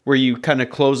has where you kind of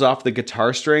close off the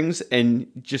guitar strings and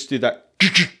just do that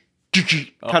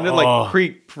kind of like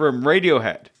Creep from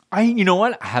Radiohead. You know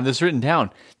what? I have this written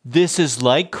down. This is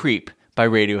like Creep by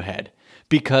Radiohead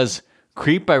because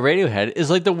Creep by Radiohead is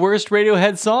like the worst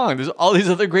Radiohead song. There's all these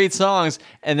other great songs,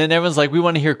 and then everyone's like, we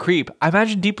want to hear Creep. I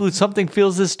imagine Deep Blue Something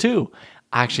feels this too.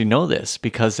 I actually know this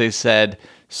because they said,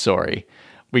 sorry,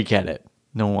 we get it.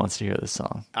 No one wants to hear this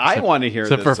song. I want to hear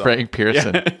this except for song. Frank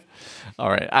Pearson. Yeah. All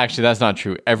right. Actually, that's not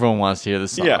true. Everyone wants to hear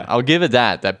this song. Yeah. I'll give it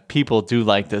that people do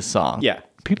like this song. Yeah.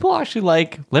 People actually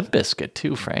like Limp Bizkit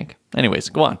too, Frank. Anyways,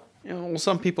 go on. You know, well,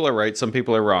 some people are right, some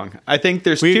people are wrong. I think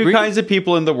there's We two agree. kinds of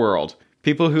people in the world.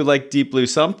 People who like Deep Blue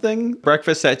Something,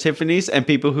 Breakfast at Tiffany's, and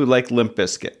people who like Limp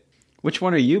Bizkit. Which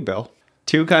one are you, Bill?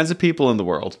 Two kinds of people in the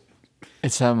world.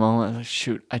 It's that moment. Like,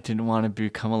 shoot, I didn't want to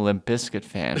become a Limp Bizkit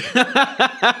fan.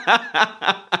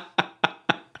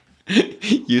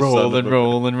 You son of a-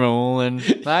 rolling.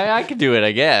 I could do it,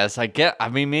 I guess. I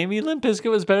mean, maybe Limp Bizkit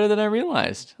was better than I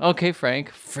realized. Okay,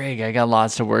 Frank. Frig, I got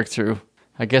lots to work through.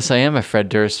 I guess I am a Fred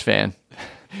Durst fan.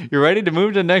 You ready to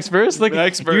move to the next verse? Look,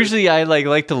 Next verse. Usually I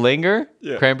like to linger,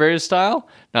 Yeah. Cranberry style.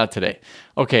 Not today.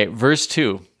 Okay, verse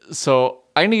 2. So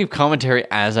I'm going to give commentary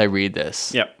as I read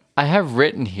this. Yep. I have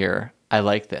written here, I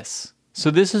like this.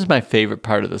 So this is my favorite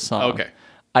part of the song. Okay.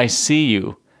 I see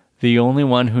you, the only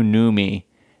one who knew me,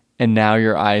 and now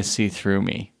your eyes see through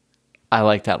me. I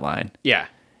like that line. Yeah.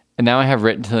 And now I have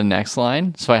written to the next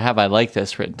line. So I like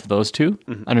this written to those two.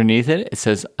 Mm-hmm. Underneath it, it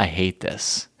says, I hate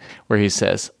this. Where he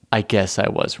says, I guess I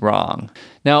was wrong.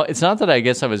 Now, it's not that I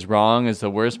guess I was wrong is the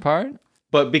worst part.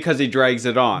 But because he drags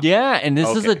it on. Yeah, and this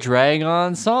is Okay. a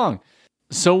drag-on song.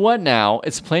 So what now?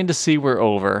 It's plain to see we're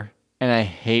over, and I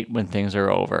hate when things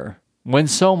are over. When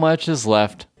so much is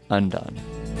left undone.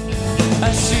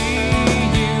 I see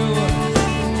you,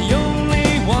 the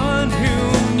only one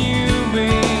who knew me.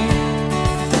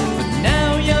 But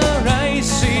now your eyes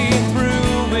see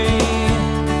through me.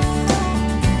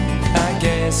 I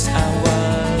guess I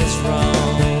was wrong.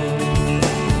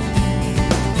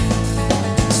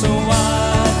 So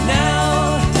what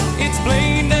now? It's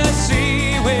plain to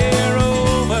see we're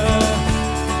over.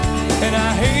 And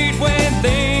I hate when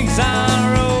things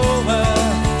are over.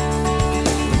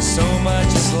 When so much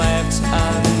is left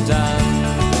undone.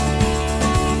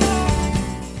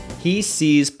 He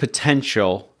sees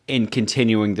potential in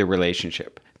continuing the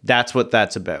relationship. That's what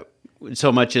that's about.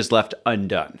 So much is left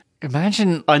undone,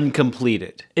 Imagine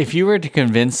uncompleted. if you were to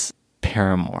convince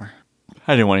Paramore.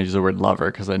 I didn't want to use the word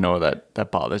lover because I know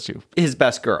that bothers you. His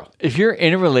best girl. If you're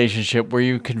in a relationship where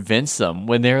you convince them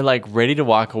when they're like ready to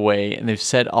walk away and they've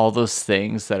said all those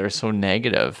things that are so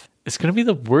negative, it's going to be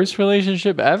the worst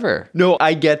relationship ever. No,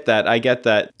 I get that. I get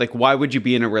that. Like, why would you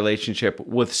be in a relationship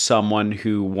with someone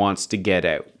who wants to get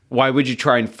out? Why would you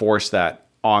try and force that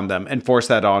on them and force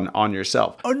that on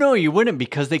yourself? Oh, no, you wouldn't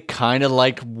because they kind of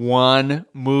liked one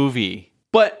movie.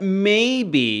 But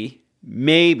maybe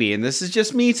maybe, and this is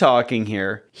just me talking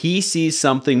here, he sees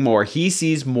something more. He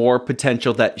sees more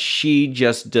potential that she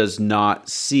just does not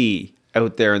see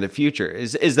out there in the future.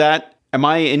 Is that, am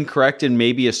I incorrect in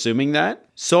maybe assuming that?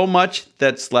 So much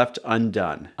that's left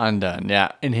undone. Undone,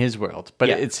 yeah, in his world. But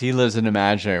Yeah. he lives in an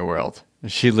imaginary world.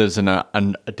 She lives in a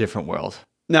different world.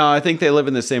 No, I think they live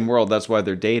in the same world. That's why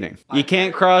they're dating. You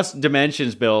can't cross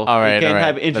dimensions, Bill. All right, you can't all right.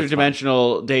 have That's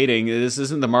interdimensional dating. This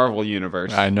isn't the Marvel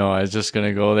universe. I know, I was just going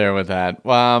to go there with that.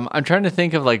 I'm trying to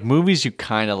think of like movies you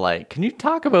kind of like. Can you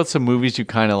talk about some movies you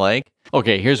kind of like?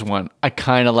 Okay, here's one. I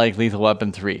kind of like Lethal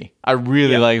Weapon 3. I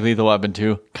really like Lethal Weapon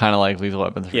 2. Kind of like Lethal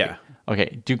Weapon 3. Yeah.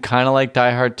 Okay, do you kind of like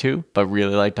Die Hard 2, but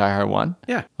really like Die Hard 1?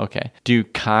 Yeah. Okay. Do you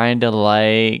kind of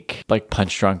like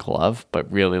Punch Drunk Love,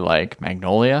 but really like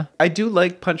Magnolia? I do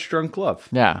like Punch Drunk Love.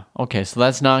 Yeah. Okay, so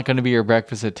that's not going to be your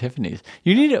breakfast at Tiffany's.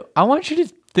 I want you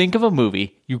to think of a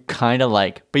movie you kind of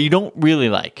like, but you don't really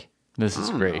like. This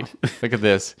is great. Look at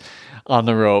this. On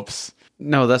the ropes.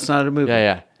 No, that's not a movie.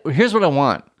 Yeah. Here's what I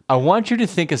want. I want you to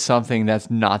think of something that's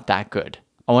not that good.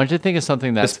 I want you to think of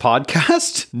something that's... This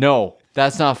podcast? No,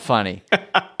 that's not funny.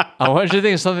 I want you to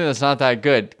think of something that's not that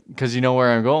good, because you know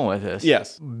where I'm going with this.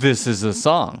 Yes. This is a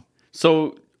song.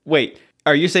 So, wait.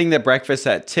 Are you saying that Breakfast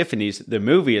at Tiffany's, the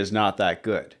movie, is not that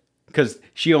good? Because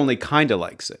she only kind of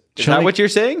likes it. Is that what you're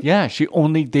saying? Yeah,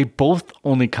 they both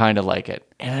only kind of like it.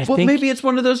 And I Well, think... maybe it's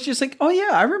one of those just like, oh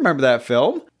yeah, I remember that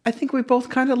film. I think we both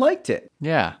kind of liked it.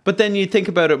 Yeah. But then you think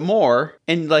about it more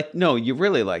and like, no, you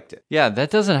really liked it. Yeah, that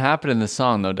doesn't happen in the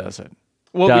song though, does it?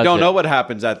 Well, Does we don't it? know what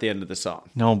happens at the end of the song.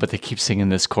 No, but they keep singing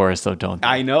this chorus though, don't they?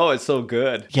 I know, it's so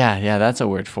good. Yeah, that's a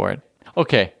word for it.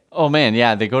 Okay. Oh man,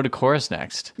 yeah, they go to chorus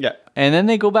next. Yeah. And then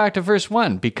they go back to verse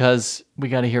 1 because we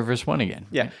got to hear verse 1 again.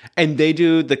 Yeah. And they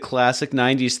do the classic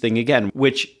 90s thing again,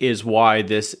 which is why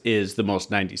this is the most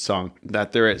 90s song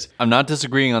that there is. I'm not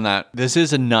disagreeing on that. This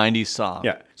is a 90s song.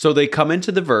 Yeah. So they come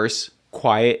into the verse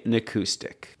quiet and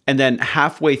acoustic. And then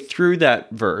halfway through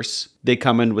that verse, they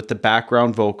come in with the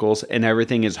background vocals and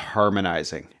everything is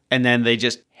harmonizing. And then they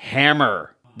just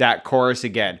hammer that chorus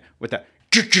again with that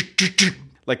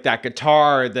like that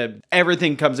guitar,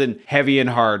 everything comes in heavy and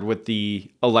hard with the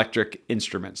electric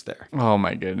instruments there. Oh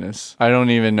my goodness. I don't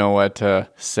even know what to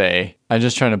say. I'm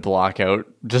just trying to block out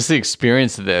just the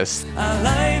experience of this. Our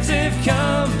lives have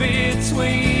come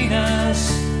between us.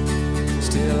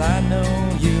 Still, I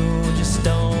know you just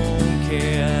don't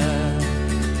care.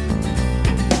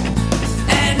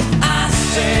 And I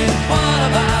said, what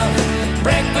about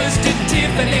breakfast at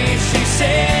Tiffany? She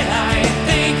said, I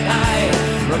think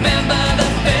I remember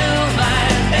the film.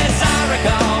 And as I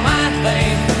recall, I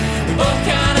think we both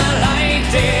kind of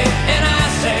liked it. And I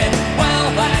said, well,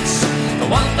 that's the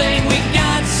one thing we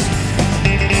got.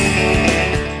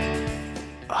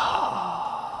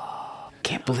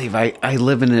 Can't believe I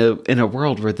live in a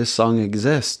world where this song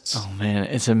exists. Oh man,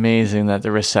 it's amazing that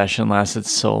the recession lasted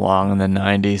so long in the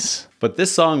 90s. But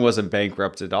this song wasn't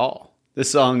bankrupt at all.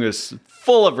 This song is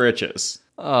full of riches.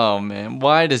 Oh man,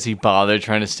 why does he bother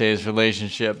trying to stay his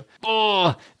relationship?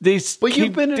 Oh,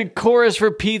 the chorus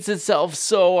repeats itself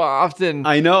so often.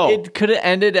 I know. It could have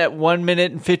ended at 1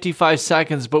 minute and 55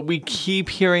 seconds, but we keep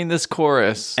hearing this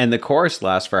chorus. And the chorus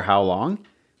lasts for how long?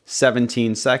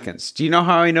 17 seconds. Do you know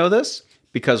how I know this?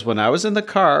 Because when I was in the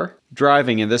car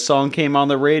driving and this song came on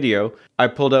the radio, I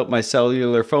pulled out my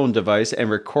cellular phone device and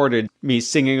recorded me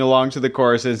singing along to the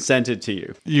chorus and sent it to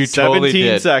you. You totally 17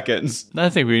 did. seconds. I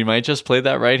think we might just play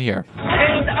that right here.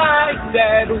 And I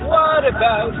said, what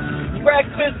about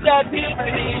breakfast at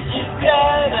Tiffany? She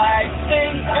said, I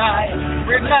think I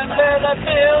remember the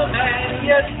film. And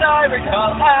yes, I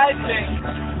recall, I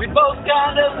think we both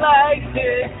kind of liked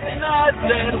it. And I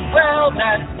said, well,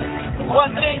 that's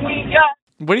one thing we got.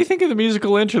 What do you think of the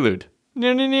musical interlude?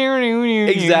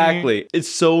 Exactly. It's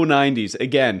so 90s.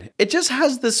 Again, it just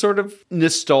has this sort of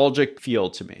nostalgic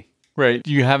feel to me. Right.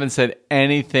 You haven't said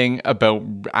anything about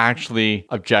actually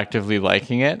objectively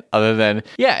liking it other than,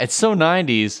 yeah, it's so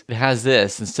 90s. It has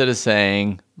this instead of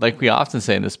saying, like we often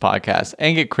say in this podcast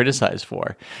and get criticized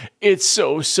for, it's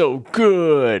so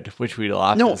good, which we'd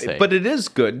often say. No, but it is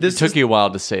good. It took you a while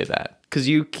to say that. Because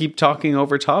you keep talking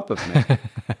over top of me.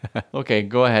 Okay,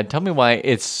 go ahead. Tell me why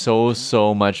it's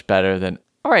so much better than...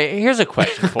 All right, here's a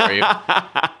question for you.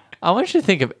 I want you to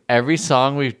think of every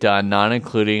song we've done, not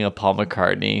including a Paul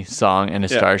McCartney song and a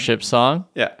Starship song.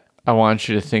 Yeah. I want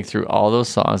you to think through all those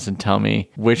songs and tell me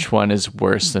which one is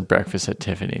worse than Breakfast at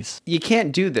Tiffany's. You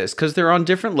can't do this because they're on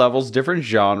different levels, different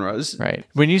genres. Right.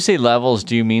 When you say levels,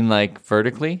 do you mean like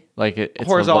vertically? Like it's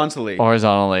Horizontally.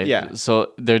 Horizontally. Yeah.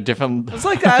 So they're different. It's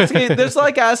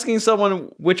like asking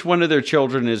someone which one of their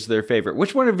children is their favorite.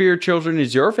 Which one of your children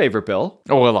is your favorite, Bill?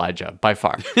 Oh, Elijah, by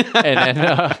far.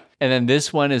 And then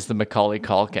this one is the Macaulay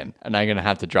Culkin, and I'm gonna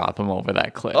have to drop him over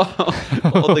that cliff.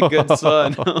 Oh, the good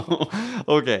son.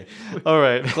 Okay. All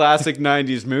right. Classic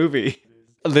 90s movie.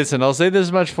 Listen, I'll say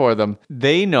this much for them.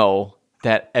 They know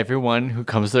that everyone who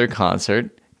comes to their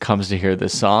concert comes to hear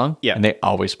this song, Yeah. and they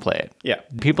always play it. Yeah.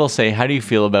 People say, how do you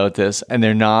feel about this? And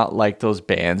they're not like those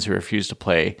bands who refuse to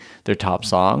play their top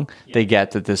song. They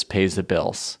get that this pays the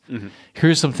bills. Mm-hmm.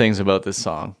 Here's some things about this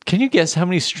song. Can you guess how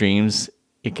many streams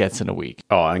it gets in a week?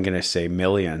 Oh, I'm going to say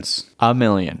millions. 1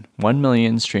 million. 1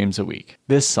 million streams a week.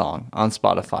 This song on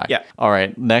Spotify. Yeah. All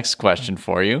right, next question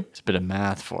for you. It's a bit of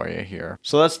math for you here.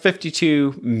 So that's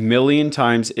 52 million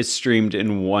times it's streamed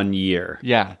in 1 year.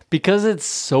 Yeah, because it's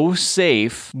so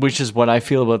safe, which is what I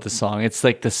feel about the song. It's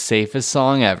like the safest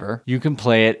song ever. You can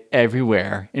play it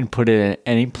everywhere and put it in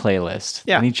any playlist,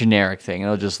 any generic thing,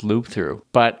 and it'll just loop through.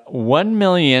 But 1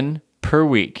 million per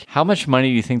week. How much money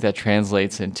do you think that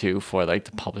translates into for like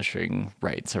the publishing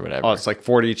rights or whatever? Oh, it's like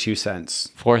 42 cents.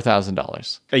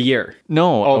 $4,000. A year.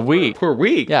 No, a week. Per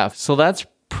week? Yeah, so that's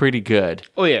pretty good.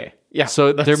 Oh, yeah. Yeah.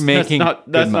 So they're making That's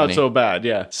good not money. so bad,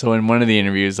 yeah. So in one of the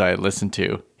interviews I listened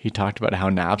to, he talked about how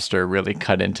Napster really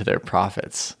cut into their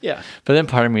profits. Yeah. But then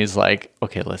part of me is like,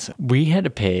 okay, listen, we had to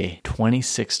pay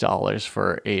 $26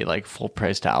 for a like full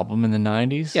priced album in the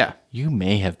 90s. Yeah. You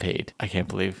may have paid, I can't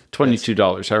believe.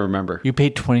 $22, I remember. You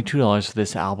paid $22 for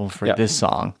this album for this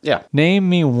song. Yeah. Name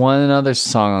me one other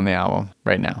song on the album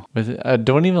right now.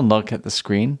 Don't even look at the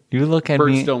screen. You look at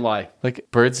me. Birds Don't Lie. Like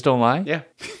Birds Don't Lie? Yeah.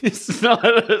 It's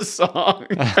not a song.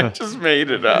 I just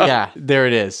made it up. Yeah, there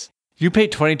it is. You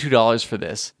paid $22 for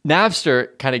this.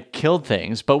 Napster kind of killed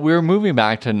things, but we were moving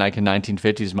back to like a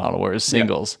 1950s model where it was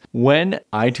singles. Yeah. When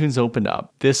iTunes opened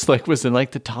up, this like was in like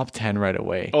the top 10 right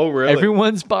away. Oh, really?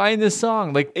 Everyone's buying this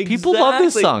song. Like people love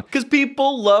this song. Because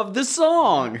people love the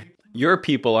song. You're a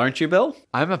people, aren't you, Bill?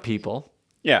 I'm a people.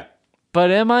 Yeah. But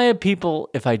am I a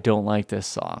people if I don't like this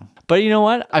song? But you know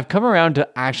what? I've come around to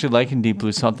actually liking Deep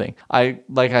Blue Something. I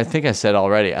think I said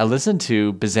already, I listened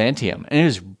to Byzantium and it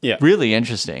was really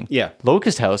interesting. Yeah.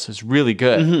 Locust House was really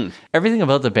good. Mm-hmm. Everything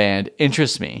about the band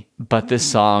interests me, but this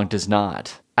song does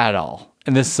not at all.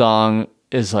 And this song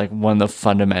is like one of the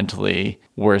fundamentally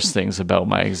worst things about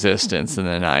my existence in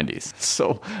the 90s.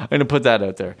 So I'm going to put that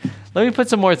out there. Let me put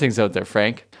some more things out there,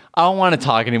 Frank. I don't want to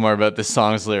talk anymore about this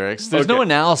song's lyrics. There's no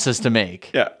analysis to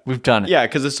make. Yeah. We've done it. Yeah,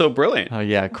 because it's so brilliant. Oh,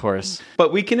 yeah, of course.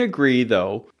 But we can agree,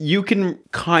 though, you can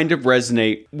kind of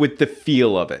resonate with the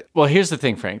feel of it. Well, here's the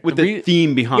thing, Frank. With the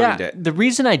theme behind it. The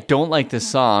reason I don't like this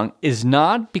song is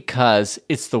not because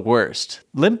it's the worst.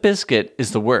 Limp Bizkit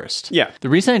is the worst. Yeah. The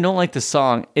reason I don't like this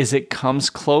song is it comes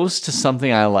close to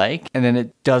something I like, and then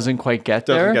it doesn't quite get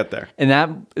there. And that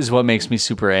is what makes me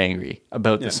super angry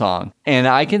about the song. And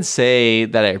I can say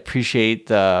that I appreciate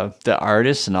the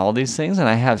artist and all these things, and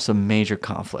I have some major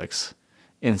conflicts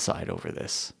inside over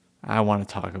this. I want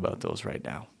to talk about those right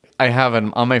now. I have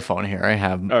on my phone here. I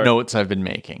have notes I've been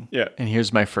making. Yeah. And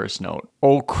here's my first note.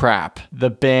 Oh crap. The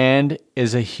band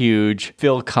is a huge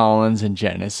Phil Collins and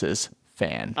Genesis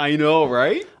fan. I know,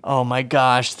 right? Oh my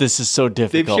gosh, this is so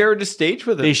difficult. They've shared a stage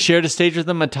with him. They shared a stage with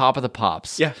them on Top of the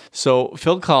Pops. Yeah. So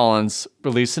Phil Collins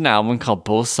released an album called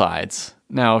Both Sides.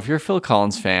 Now, if you're a Phil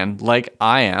Collins fan, like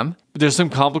I am, there's some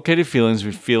complicated feelings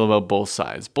we feel about Both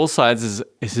Sides. Both Sides is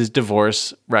his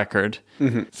divorce record.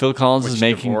 Mm-hmm. Phil Collins is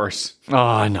making divorce?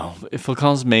 Oh no, Phil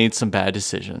Collins made some bad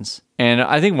decisions, and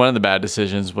I think one of the bad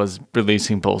decisions was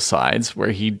releasing Both Sides,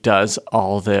 where he does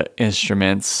all the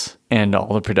instruments and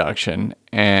all the production,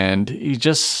 and he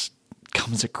just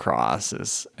comes across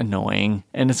as annoying,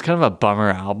 and it's kind of a bummer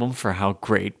album for how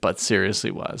great But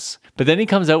Seriously was. But then he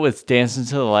comes out with Dance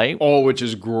Into the Light. Oh, which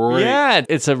is great. Yeah,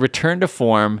 it's a return to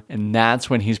form, and that's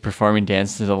when he's performing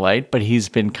Dance Into the Light, but he's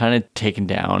been kind of taken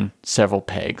down several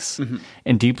pegs. Mm-hmm.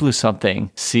 And Deep Blue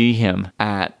Something, see him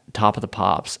at Top of the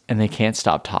Pops, and they can't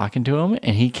stop talking to him,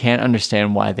 and he can't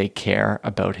understand why they care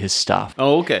about his stuff.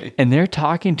 Oh, okay. And they're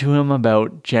talking to him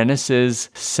about Genesis'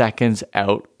 Seconds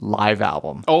Out live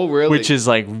album. Oh, really? Which is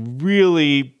like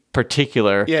really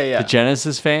particular Yeah. to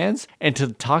Genesis fans. And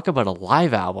to talk about a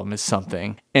live album is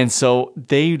something. And so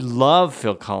they love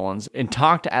Phil Collins and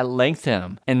talked at length to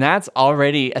him. And that's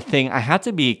already a thing. I have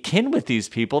to be kin with these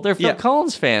people. They're Phil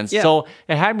Collins fans. Yeah. So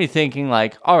it had me thinking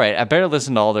like, all right, I better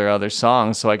listen to all their other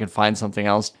songs so I can find something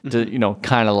else to,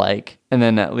 kind of like. And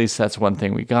then at least that's one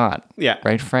thing we got. Yeah.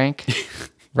 Right, Frank?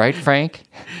 Right, Frank?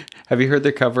 Have you heard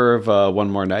their cover of One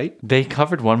More Night? They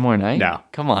covered One More Night? No.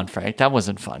 Come on, Frank. That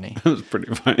wasn't funny. It was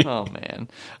pretty funny. Oh, man.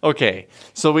 Okay.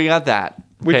 So we got that.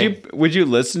 Okay. Would you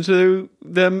listen to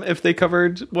them if they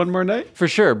covered One More Night? For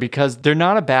sure, because they're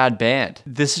not a bad band.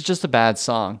 This is just a bad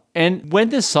song. And when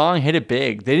this song hit it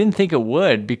big, they didn't think it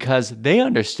would because they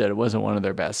understood it wasn't one of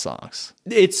their best songs.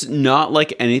 It's not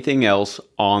like anything else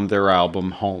on their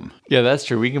album Home. Yeah, that's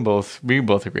true. We can both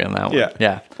agree on that one.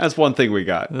 Yeah. That's one thing we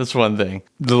got. That's one thing.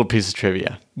 Little piece of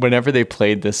trivia. Whenever they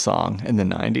played this song in the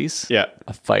 90s,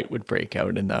 a fight would break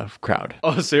out in the crowd.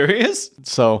 Oh, serious?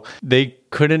 So they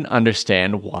couldn't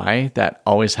understand why that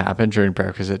always happened during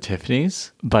Breakfast at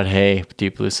Tiffany's. But hey,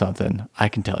 Deep Blue Something, I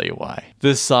can tell you why.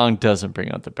 This song doesn't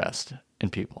bring out the best in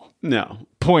people. No.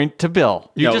 Point to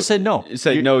Bill. You just said no. You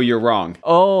said no, you're wrong.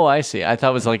 Oh, I see. I thought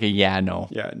it was like a no.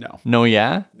 Yeah, no. No,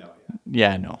 yeah? No,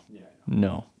 Yeah, no.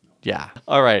 No. Yeah.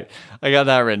 All right. I got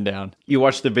that written down. You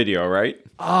watched the video, right?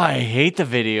 Oh, I hate the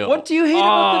video. What do you hate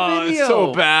about the video? It's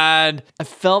so bad. I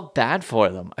felt bad for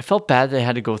them. I felt bad they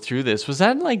had to go through this. Was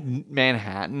that in like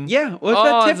Manhattan? Yeah, well,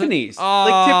 it's at Tiffany's.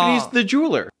 Like Tiffany's the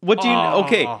jeweler. What do you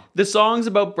Okay, the song's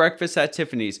about breakfast at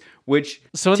Tiffany's, which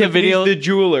So in Tiffany's the video, the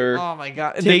jeweler oh my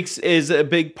God, is a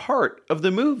big part of the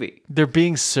movie. they're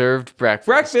being served breakfast.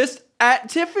 Breakfast at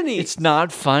Tiffany's. It's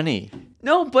not funny.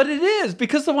 No, but it is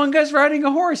because the one guy's riding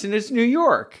a horse and it's New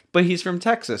York. But he's from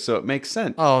Texas, so it makes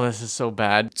sense. Oh, this is so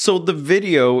bad. So the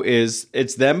video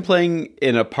it's them playing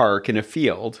in a park, in a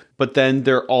field, but then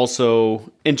they're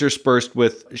also interspersed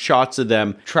with shots of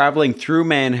them traveling through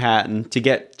Manhattan to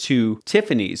get to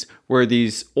Tiffany's, where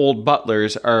these old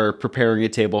butlers are preparing a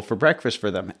table for breakfast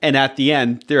for them. And at the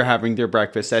end, they're having their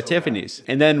breakfast at Tiffany's.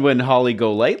 And then when Holly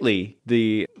Golightly,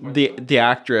 the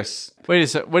actress... Wait a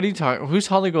second. What are you talking? Who's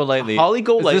Holly Golightly? Holly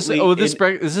Golightly.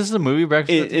 Is this the movie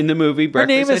Breakfast? In the movie Her Breakfast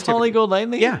name is at Holly Tiffany's.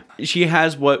 Golightly? Yeah. She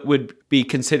has what would be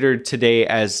considered today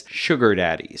as sugar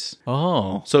daddies.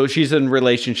 Oh. So she's in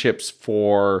relationships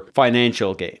for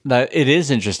financial gain. That it is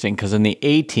interesting because in the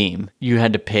A-Team, you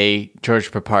had to pay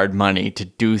George Peppard money to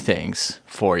do things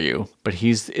for you. But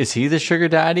is he the sugar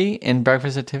daddy in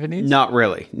Breakfast at Tiffany's? Not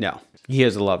really, no. He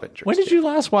has a love interest. When did you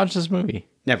last watch this movie?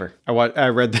 Never. I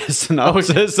read the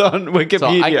synopsis on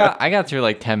Wikipedia. So I got through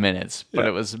like 10 minutes, but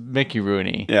it was Mickey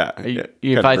Rooney. Yeah.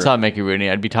 If I saw Mickey Rooney,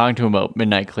 I'd be talking to him about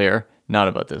Midnight Clear, not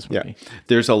about this movie. Yeah.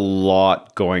 There's a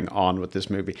lot going on with this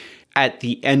movie. At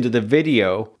the end of the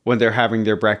video, when they're having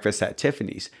their breakfast at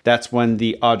Tiffany's, that's when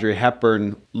the Audrey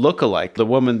Hepburn lookalike, the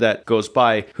woman that goes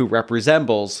by who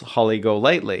resembles Holly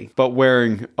Golightly, but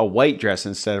wearing a white dress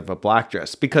instead of a black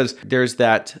dress. Because there's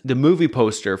the movie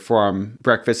poster from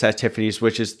Breakfast at Tiffany's,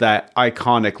 which is that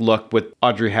iconic look with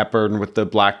Audrey Hepburn with the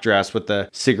black dress, with the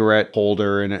cigarette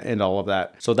holder and all of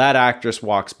that. So that actress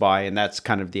walks by, and that's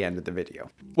kind of the end of the video.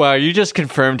 Wow, you just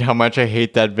confirmed how much I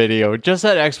hate that video. Just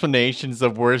that explanation is the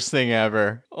worst thing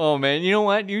ever. Oh man, you know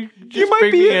what? You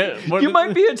might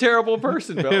be a terrible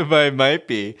person, Bill. I might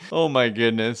be. Oh my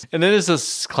goodness. And then there's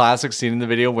this classic scene in the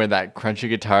video where that crunchy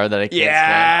guitar that I can't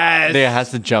stand. It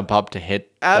has to jump up to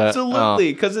hit.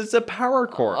 Absolutely, because it's a power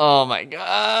chord. Oh my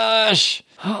gosh.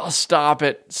 Oh, stop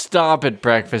it. Stop it,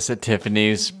 Breakfast at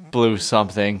Tiffany's. Blue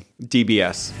something.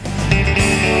 DBS.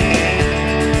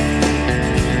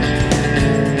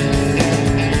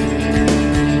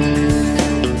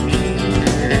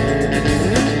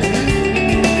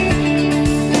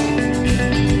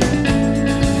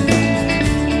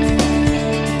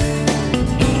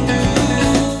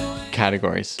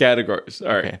 Categories. All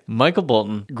right. Okay. Michael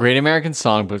Bolton, Great American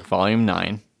Songbook, Volume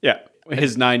 9. Yeah.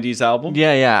 His 90s album.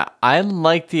 Yeah. I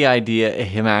like the idea of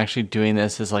him actually doing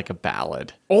this as like a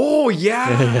ballad. Oh,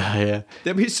 yeah. Yeah.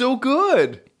 That'd be so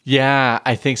good. Yeah,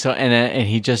 I think so. And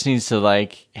he just needs to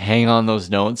like hang on those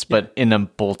notes, but in a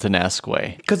Bolton-esque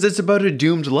way. Because it's about a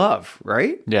doomed love,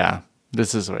 right? Yeah.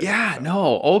 This is what. Yeah,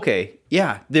 no. Okay.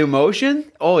 Yeah. The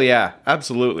emotion? Oh, yeah.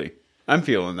 Absolutely. I'm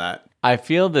feeling that. I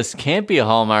feel this can't be a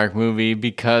Hallmark movie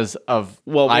because of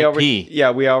IP.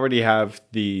 We already have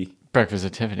the Breakfast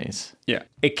at Tiffany's. Yeah.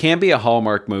 It can be a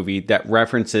Hallmark movie that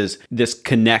references this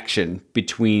connection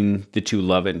between the two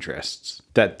love interests,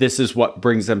 that this is what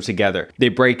brings them together. They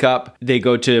break up, they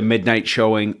go to a midnight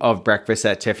showing of Breakfast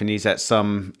at Tiffany's at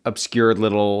some obscure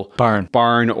little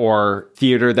barn or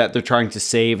theater that they're trying to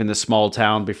save in the small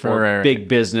town before big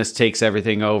business takes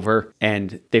everything over,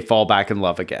 and they fall back in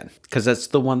love again. Because that's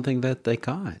the one thing that they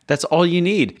got. That's all you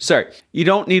need. Sorry, you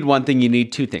don't need one thing, you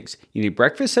need two things. You need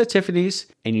Breakfast at Tiffany's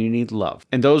and you need love.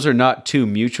 And those are not two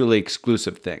mutually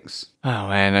exclusive things. Oh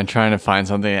man, I'm trying to find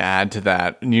something to add to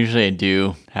that. And usually I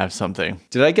do have something.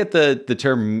 Did I get the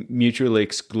term mutually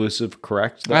exclusive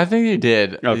correct, though? I think you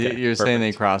did. Okay, You're saying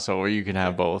they cross over. You can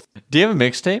have both. Do you have a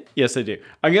mixtape? Yes, I do.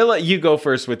 I'm going to let you go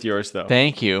first with yours, though.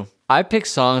 Thank you. I picked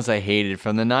songs I hated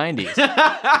from the 90s.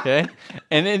 Okay?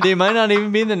 And they might not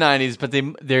even be in the 90s, but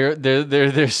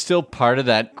they're still part of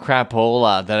that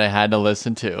crapola that I had to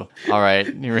listen to. All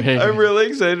right. You ready? I'm really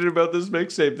excited about this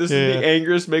mixtape. This is the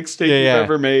angriest mixtape you've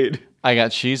ever made. I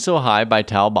got She's So High by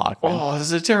Tal Bachman. Oh, this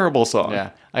is a terrible song. Yeah.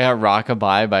 I got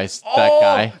Rockabye by that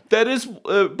guy. That is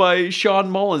by Sean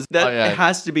Mullins. That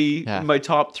has to be my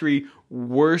top 3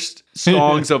 worst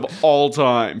songs of all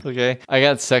time. Okay. I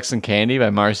got Sex and Candy by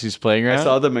Marcy's Playground. I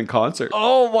saw them in concert.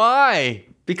 Oh, why?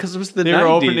 Because it was the 90s. They were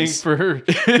opening for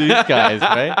these guys,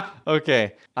 right?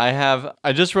 Okay.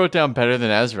 I just wrote down Better Than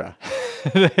Ezra.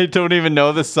 I don't even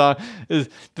know the song. Did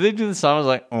they do the song? I was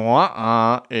like,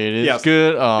 it is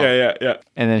good. Oh. Yeah.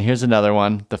 And then here's another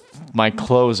one. My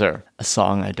closer, a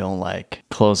song I don't like.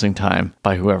 Closing Time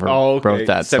by whoever wrote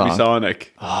that song. Semisonic.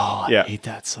 Oh, I hate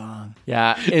that song.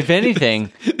 Yeah. If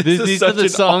anything, these are the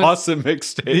songs. Awesome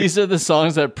mixtape. These are the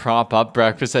songs that prop up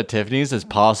Breakfast at Tiffany's as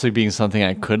possibly being something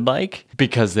I could like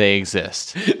because they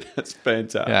exist. That's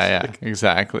fantastic. Yeah,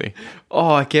 exactly.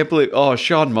 Oh, I can't believe. Oh,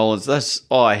 Sean Mullins.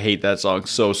 I hate that song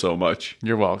so much.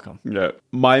 You're welcome. Yeah.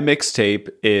 My mixtape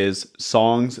is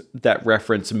songs that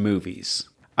reference movies.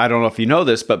 I don't know if you know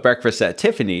this, but Breakfast at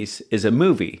Tiffany's is a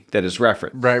movie that is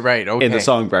referenced. Right. Okay. In the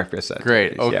song Breakfast at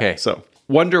Tiffany's. Great. Okay. Yeah. So,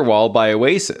 Wonderwall by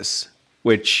Oasis,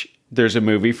 which there's a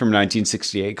movie from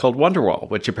 1968 called Wonderwall,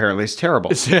 which apparently is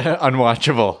terrible. It's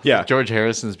unwatchable. Yeah. George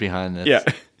Harrison's behind this.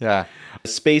 Yeah.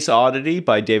 Space Oddity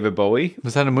by David Bowie.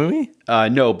 Was that a movie?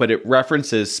 No, but it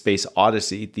references Space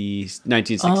Odyssey, the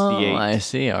 1968 I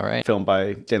see. All right. film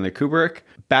by Stanley Kubrick.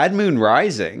 Bad Moon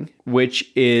Rising, which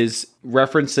is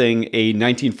referencing a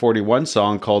 1941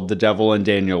 song called The Devil and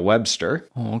Daniel Webster.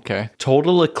 Oh, okay.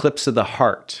 Total Eclipse of the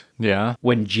Heart. Yeah.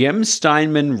 When Jim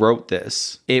Steinman wrote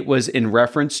this, it was in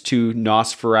reference to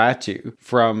Nosferatu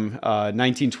from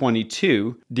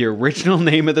 1922. The original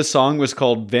name of the song was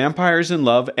called Vampires in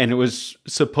Love, and it was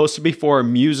supposed to be for a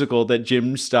musical that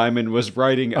Jim Steinman was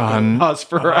writing about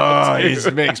Nosferatu.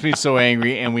 It makes me so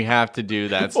angry, and we have to do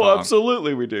that song. Well,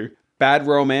 absolutely we do. Bad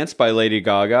Romance by Lady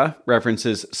Gaga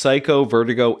references Psycho,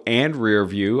 Vertigo, and Rear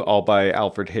View, all by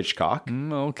Alfred Hitchcock.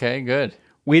 Okay, good.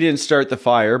 We Didn't Start the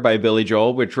Fire by Billy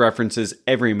Joel, which references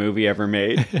every movie ever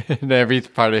made. And every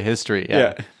part of history,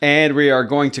 yeah. And we are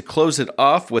going to close it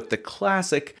off with the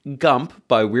classic Gump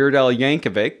by Weird Al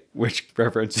Yankovic, which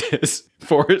references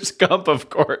Forrest Gump, of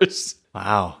course.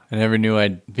 Wow. I never knew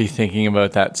I'd be thinking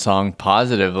about that song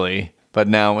positively. But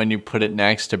now when you put it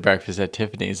next to Breakfast at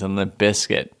Tiffany's and Limp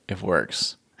Bizkit, it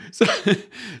works.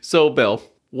 So, Bill,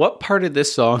 what part of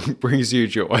this song brings you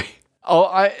joy? Oh,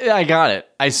 I got it.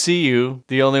 I see you,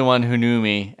 the only one who knew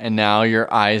me, and now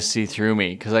your eyes see through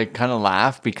me. Because I kind of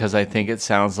laugh because I think it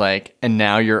sounds like, and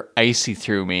now you're icy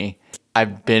through me.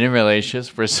 I've been in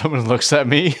relationships where someone looks at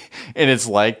me and it's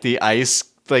like the ice,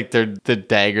 like they're the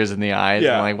daggers in the eyes.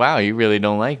 Yeah. I'm like, wow, you really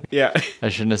don't like me. Yeah. I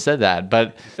shouldn't have said that.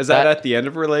 But is that at the end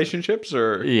of relationships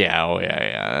or? Yeah. Oh,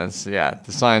 yeah.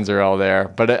 The signs are all there.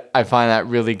 But I find that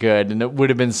really good. And it would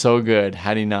have been so good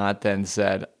had he not then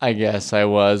said, I guess I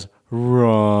was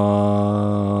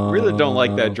wrong. Really don't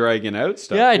like that dragging out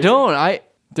stuff. Yeah, I don't.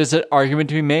 There's an argument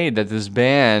to be made that this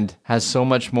band has so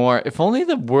much more. If only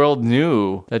the world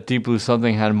knew that Deep Blue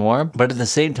Something had more. But at the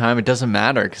same time, it doesn't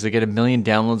matter because they get 1 million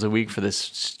downloads a week for this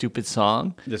stupid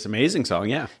song. This amazing song,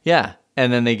 yeah. Yeah.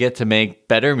 And then they get to make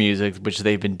better music, which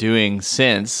they've been doing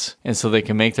since. And so they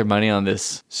can make their money on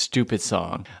this stupid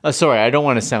song. Sorry, I don't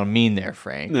want to sound mean there,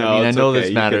 Frank. No, I know okay.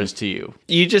 this matters to you.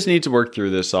 You just need to work through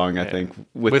this song, I think.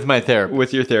 With my therapist.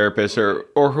 With your therapist or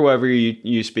whoever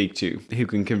you speak to who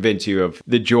can convince you of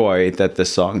the joy that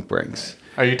this song brings.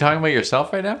 Are you talking about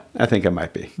yourself right now? I think I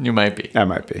might be. You might be. I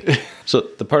might be. So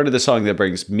the part of the song that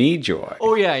brings me joy.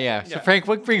 Oh, yeah. So Frank,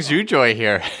 what brings you joy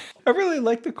here? I really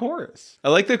like the chorus. I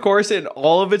like the chorus in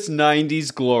all of its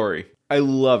 90s glory. I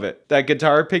love it. That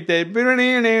guitar pick, like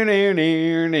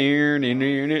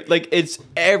it's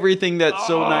everything that's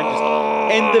so 90s.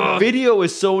 And the video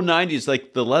is so 90s.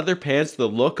 Like the leather pants, the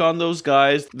look on those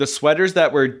guys, the sweaters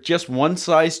that were just one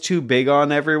size too big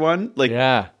on everyone. Like,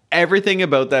 Yeah. everything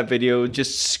about that video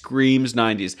just screams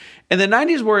 90s. And the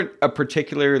 90s weren't a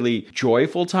particularly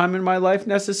joyful time in my life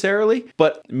necessarily,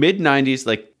 but mid 90s,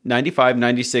 like 95,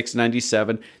 96,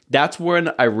 97, that's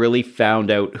when I really found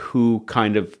out who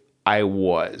kind of I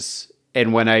was.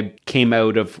 And when I came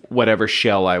out of whatever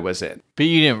shell I was in. But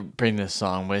you didn't bring this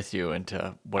song with you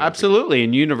into what? Absolutely.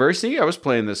 In university, I was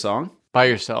playing this song. By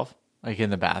yourself? Like in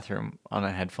the bathroom on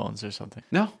a headphones or something?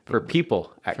 No, for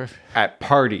people at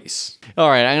parties. All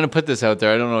right, I'm going to put this out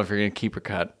there. I don't know if you're going to keep or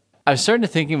cut. I was starting to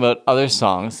thinking about other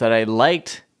songs that I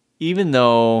liked, even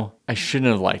though I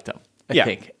shouldn't have liked them. I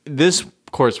think. This,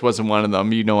 of course, wasn't one of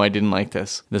them. You know I didn't like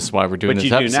this. This is why we're doing But this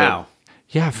you episode. do now.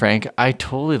 Yeah, Frank, I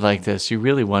totally like this. You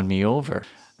really won me over.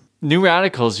 New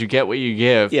Radicals, You Get What You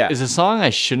Give, is a song I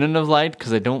shouldn't have liked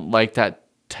because I don't like that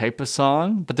type of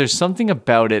song, but there's something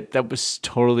about it that was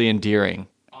totally endearing.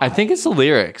 I think it's the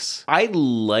lyrics I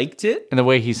liked it, and the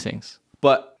way he sings.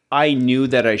 but I knew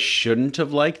that I shouldn't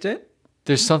have liked it.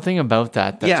 There's something about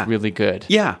that that's really good.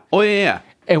 Yeah. Oh, yeah.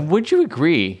 And would you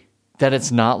agree that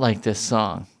it's not like this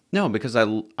song? No, because I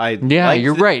Yeah, liked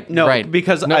you're right. No, right.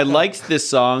 because No, I liked this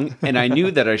song and I knew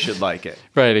that I should like it.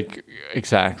 Right,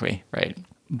 exactly, right.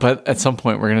 But at some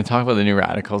point, we're going to talk about the New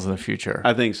Radicals in the future.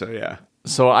 I think so, yeah.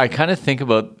 So I kind of think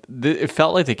about, it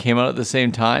felt like they came out at the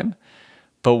same time,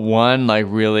 but one like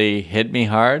really hit me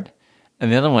hard,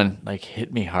 and the other one like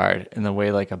hit me hard in the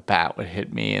way like a bat would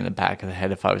hit me in the back of the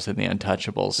head if I was in the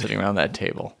Untouchables sitting around that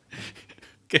table.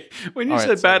 Okay. When you All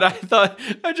right, said bat, I thought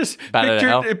I just Bat out of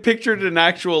hell? pictured an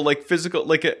actual like physical,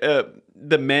 like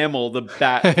the mammal, the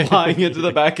bat flying into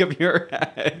the back of your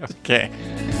head. Okay.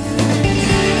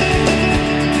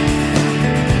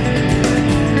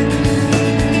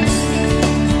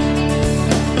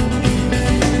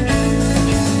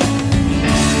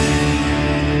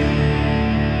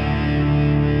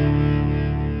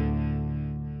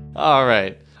 All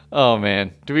right. Oh,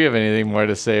 man. Do we have anything more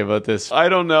to say about this? I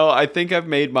don't know. I think I've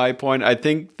made my point. I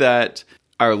think that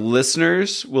our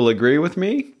listeners will agree with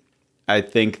me. I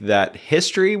think that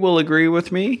history will agree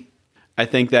with me. I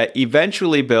think that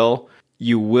eventually, Bill,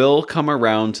 you will come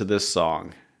around to this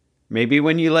song. Maybe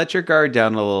when you let your guard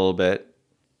down a little bit,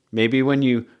 maybe when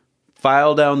you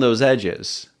file down those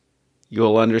edges,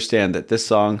 you'll understand that this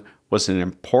song was an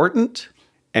important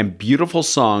and beautiful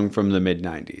song from the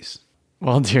mid-90s.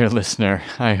 Well, dear listener,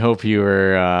 I hope you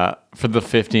were, for the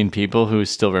 15 people who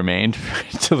still remained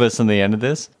to listen to the end of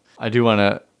this, I do want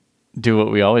to do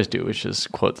what we always do, which is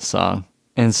quote the song.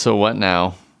 And so what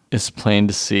now? It's plain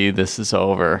to see this is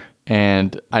over.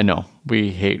 And I know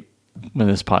we hate when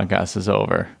this podcast is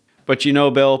over. But you know,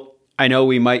 Bill, I know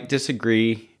we might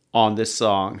disagree on this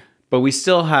song, but we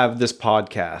still have this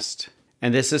podcast.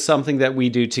 And this is something that we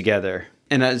do together.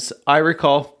 And as I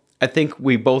recall, I think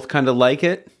we both kind of like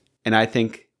it. And I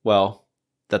think, well,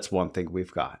 that's one thing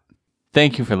we've got.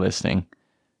 Thank you for listening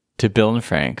to Bill and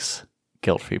Frank's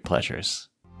Guilt-Free Pleasures.